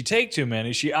only did she take too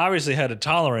many, she obviously had a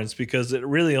tolerance because it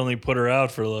really only put her out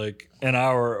for like an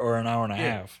hour or an hour and a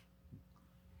half.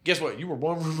 Guess what? You were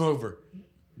one room over.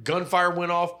 Gunfire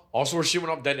went off. All sorts of shit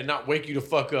went off. That did not wake you the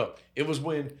fuck up. It was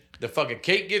when the fucking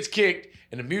cake gets kicked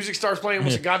and the music starts playing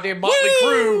with the goddamn Motley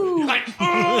Crue. Like,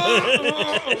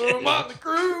 Motley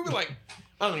Crue. Like,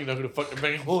 I don't even know who the fuck the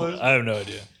band was. I have no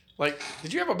idea. Like,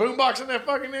 did you have a boombox in that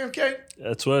fucking damn cake?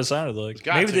 That's what it sounded like.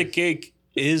 Got Maybe to. the cake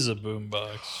is a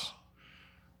boombox.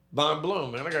 Mind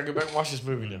blown, man. I gotta go back and watch this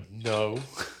movie now. No.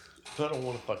 I don't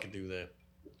want to fucking do that.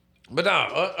 But nah,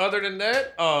 other than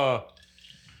that,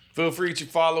 feel free to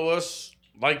follow us,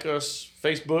 like us,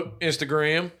 Facebook,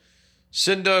 Instagram.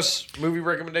 Send us movie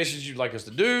recommendations you'd like us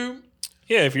to do.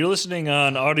 Yeah, if you're listening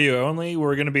on audio only,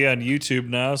 we're going to be on YouTube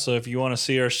now. So if you want to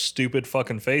see our stupid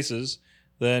fucking faces,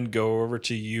 then go over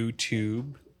to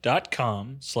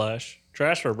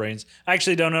youtube.com/trashforbrains. I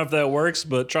actually don't know if that works,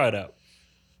 but try it out.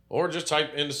 Or just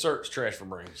type in the search Trash for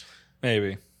Brains.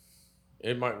 Maybe.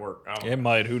 It might work. I don't It know.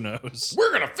 might. Who knows?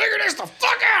 We're going to figure this the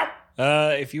fuck out.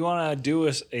 If you want to do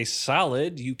us a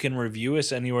solid, you can review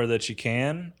us anywhere that you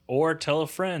can, or tell a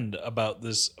friend about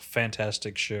this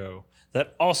fantastic show.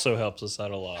 That also helps us out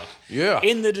a lot. Yeah.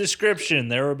 In the description,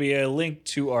 there will be a link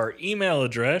to our email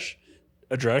address.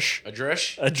 Address?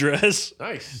 Nice.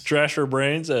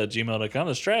 trashforbrains@gmail.com.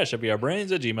 That's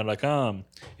trash@brains@gmail.com.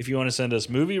 If you want to send us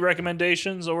movie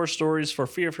recommendations or stories for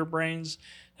Fear for Brains,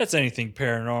 that's anything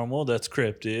paranormal. That's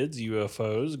cryptids,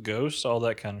 UFOs, ghosts, all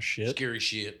that kind of shit. Scary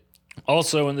shit.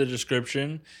 Also in the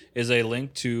description is a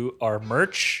link to our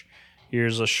merch.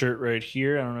 Here's a shirt right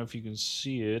here. I don't know if you can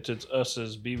see it. It's us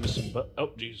as Beavis and Butt.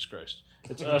 Oh, Jesus Christ.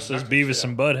 It's us as Beavis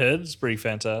and Butthead. It's pretty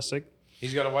fantastic.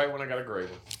 He's got a white one. I got a gray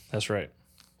one. That's right.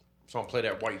 So I'll play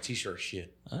that white t-shirt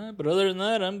shit. But other than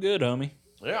that, I'm good, homie.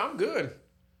 Yeah, I'm good.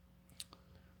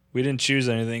 We didn't choose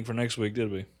anything for next week, did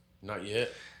we? Not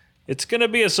yet. It's going to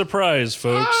be a surprise,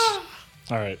 folks.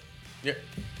 All right. Yeah.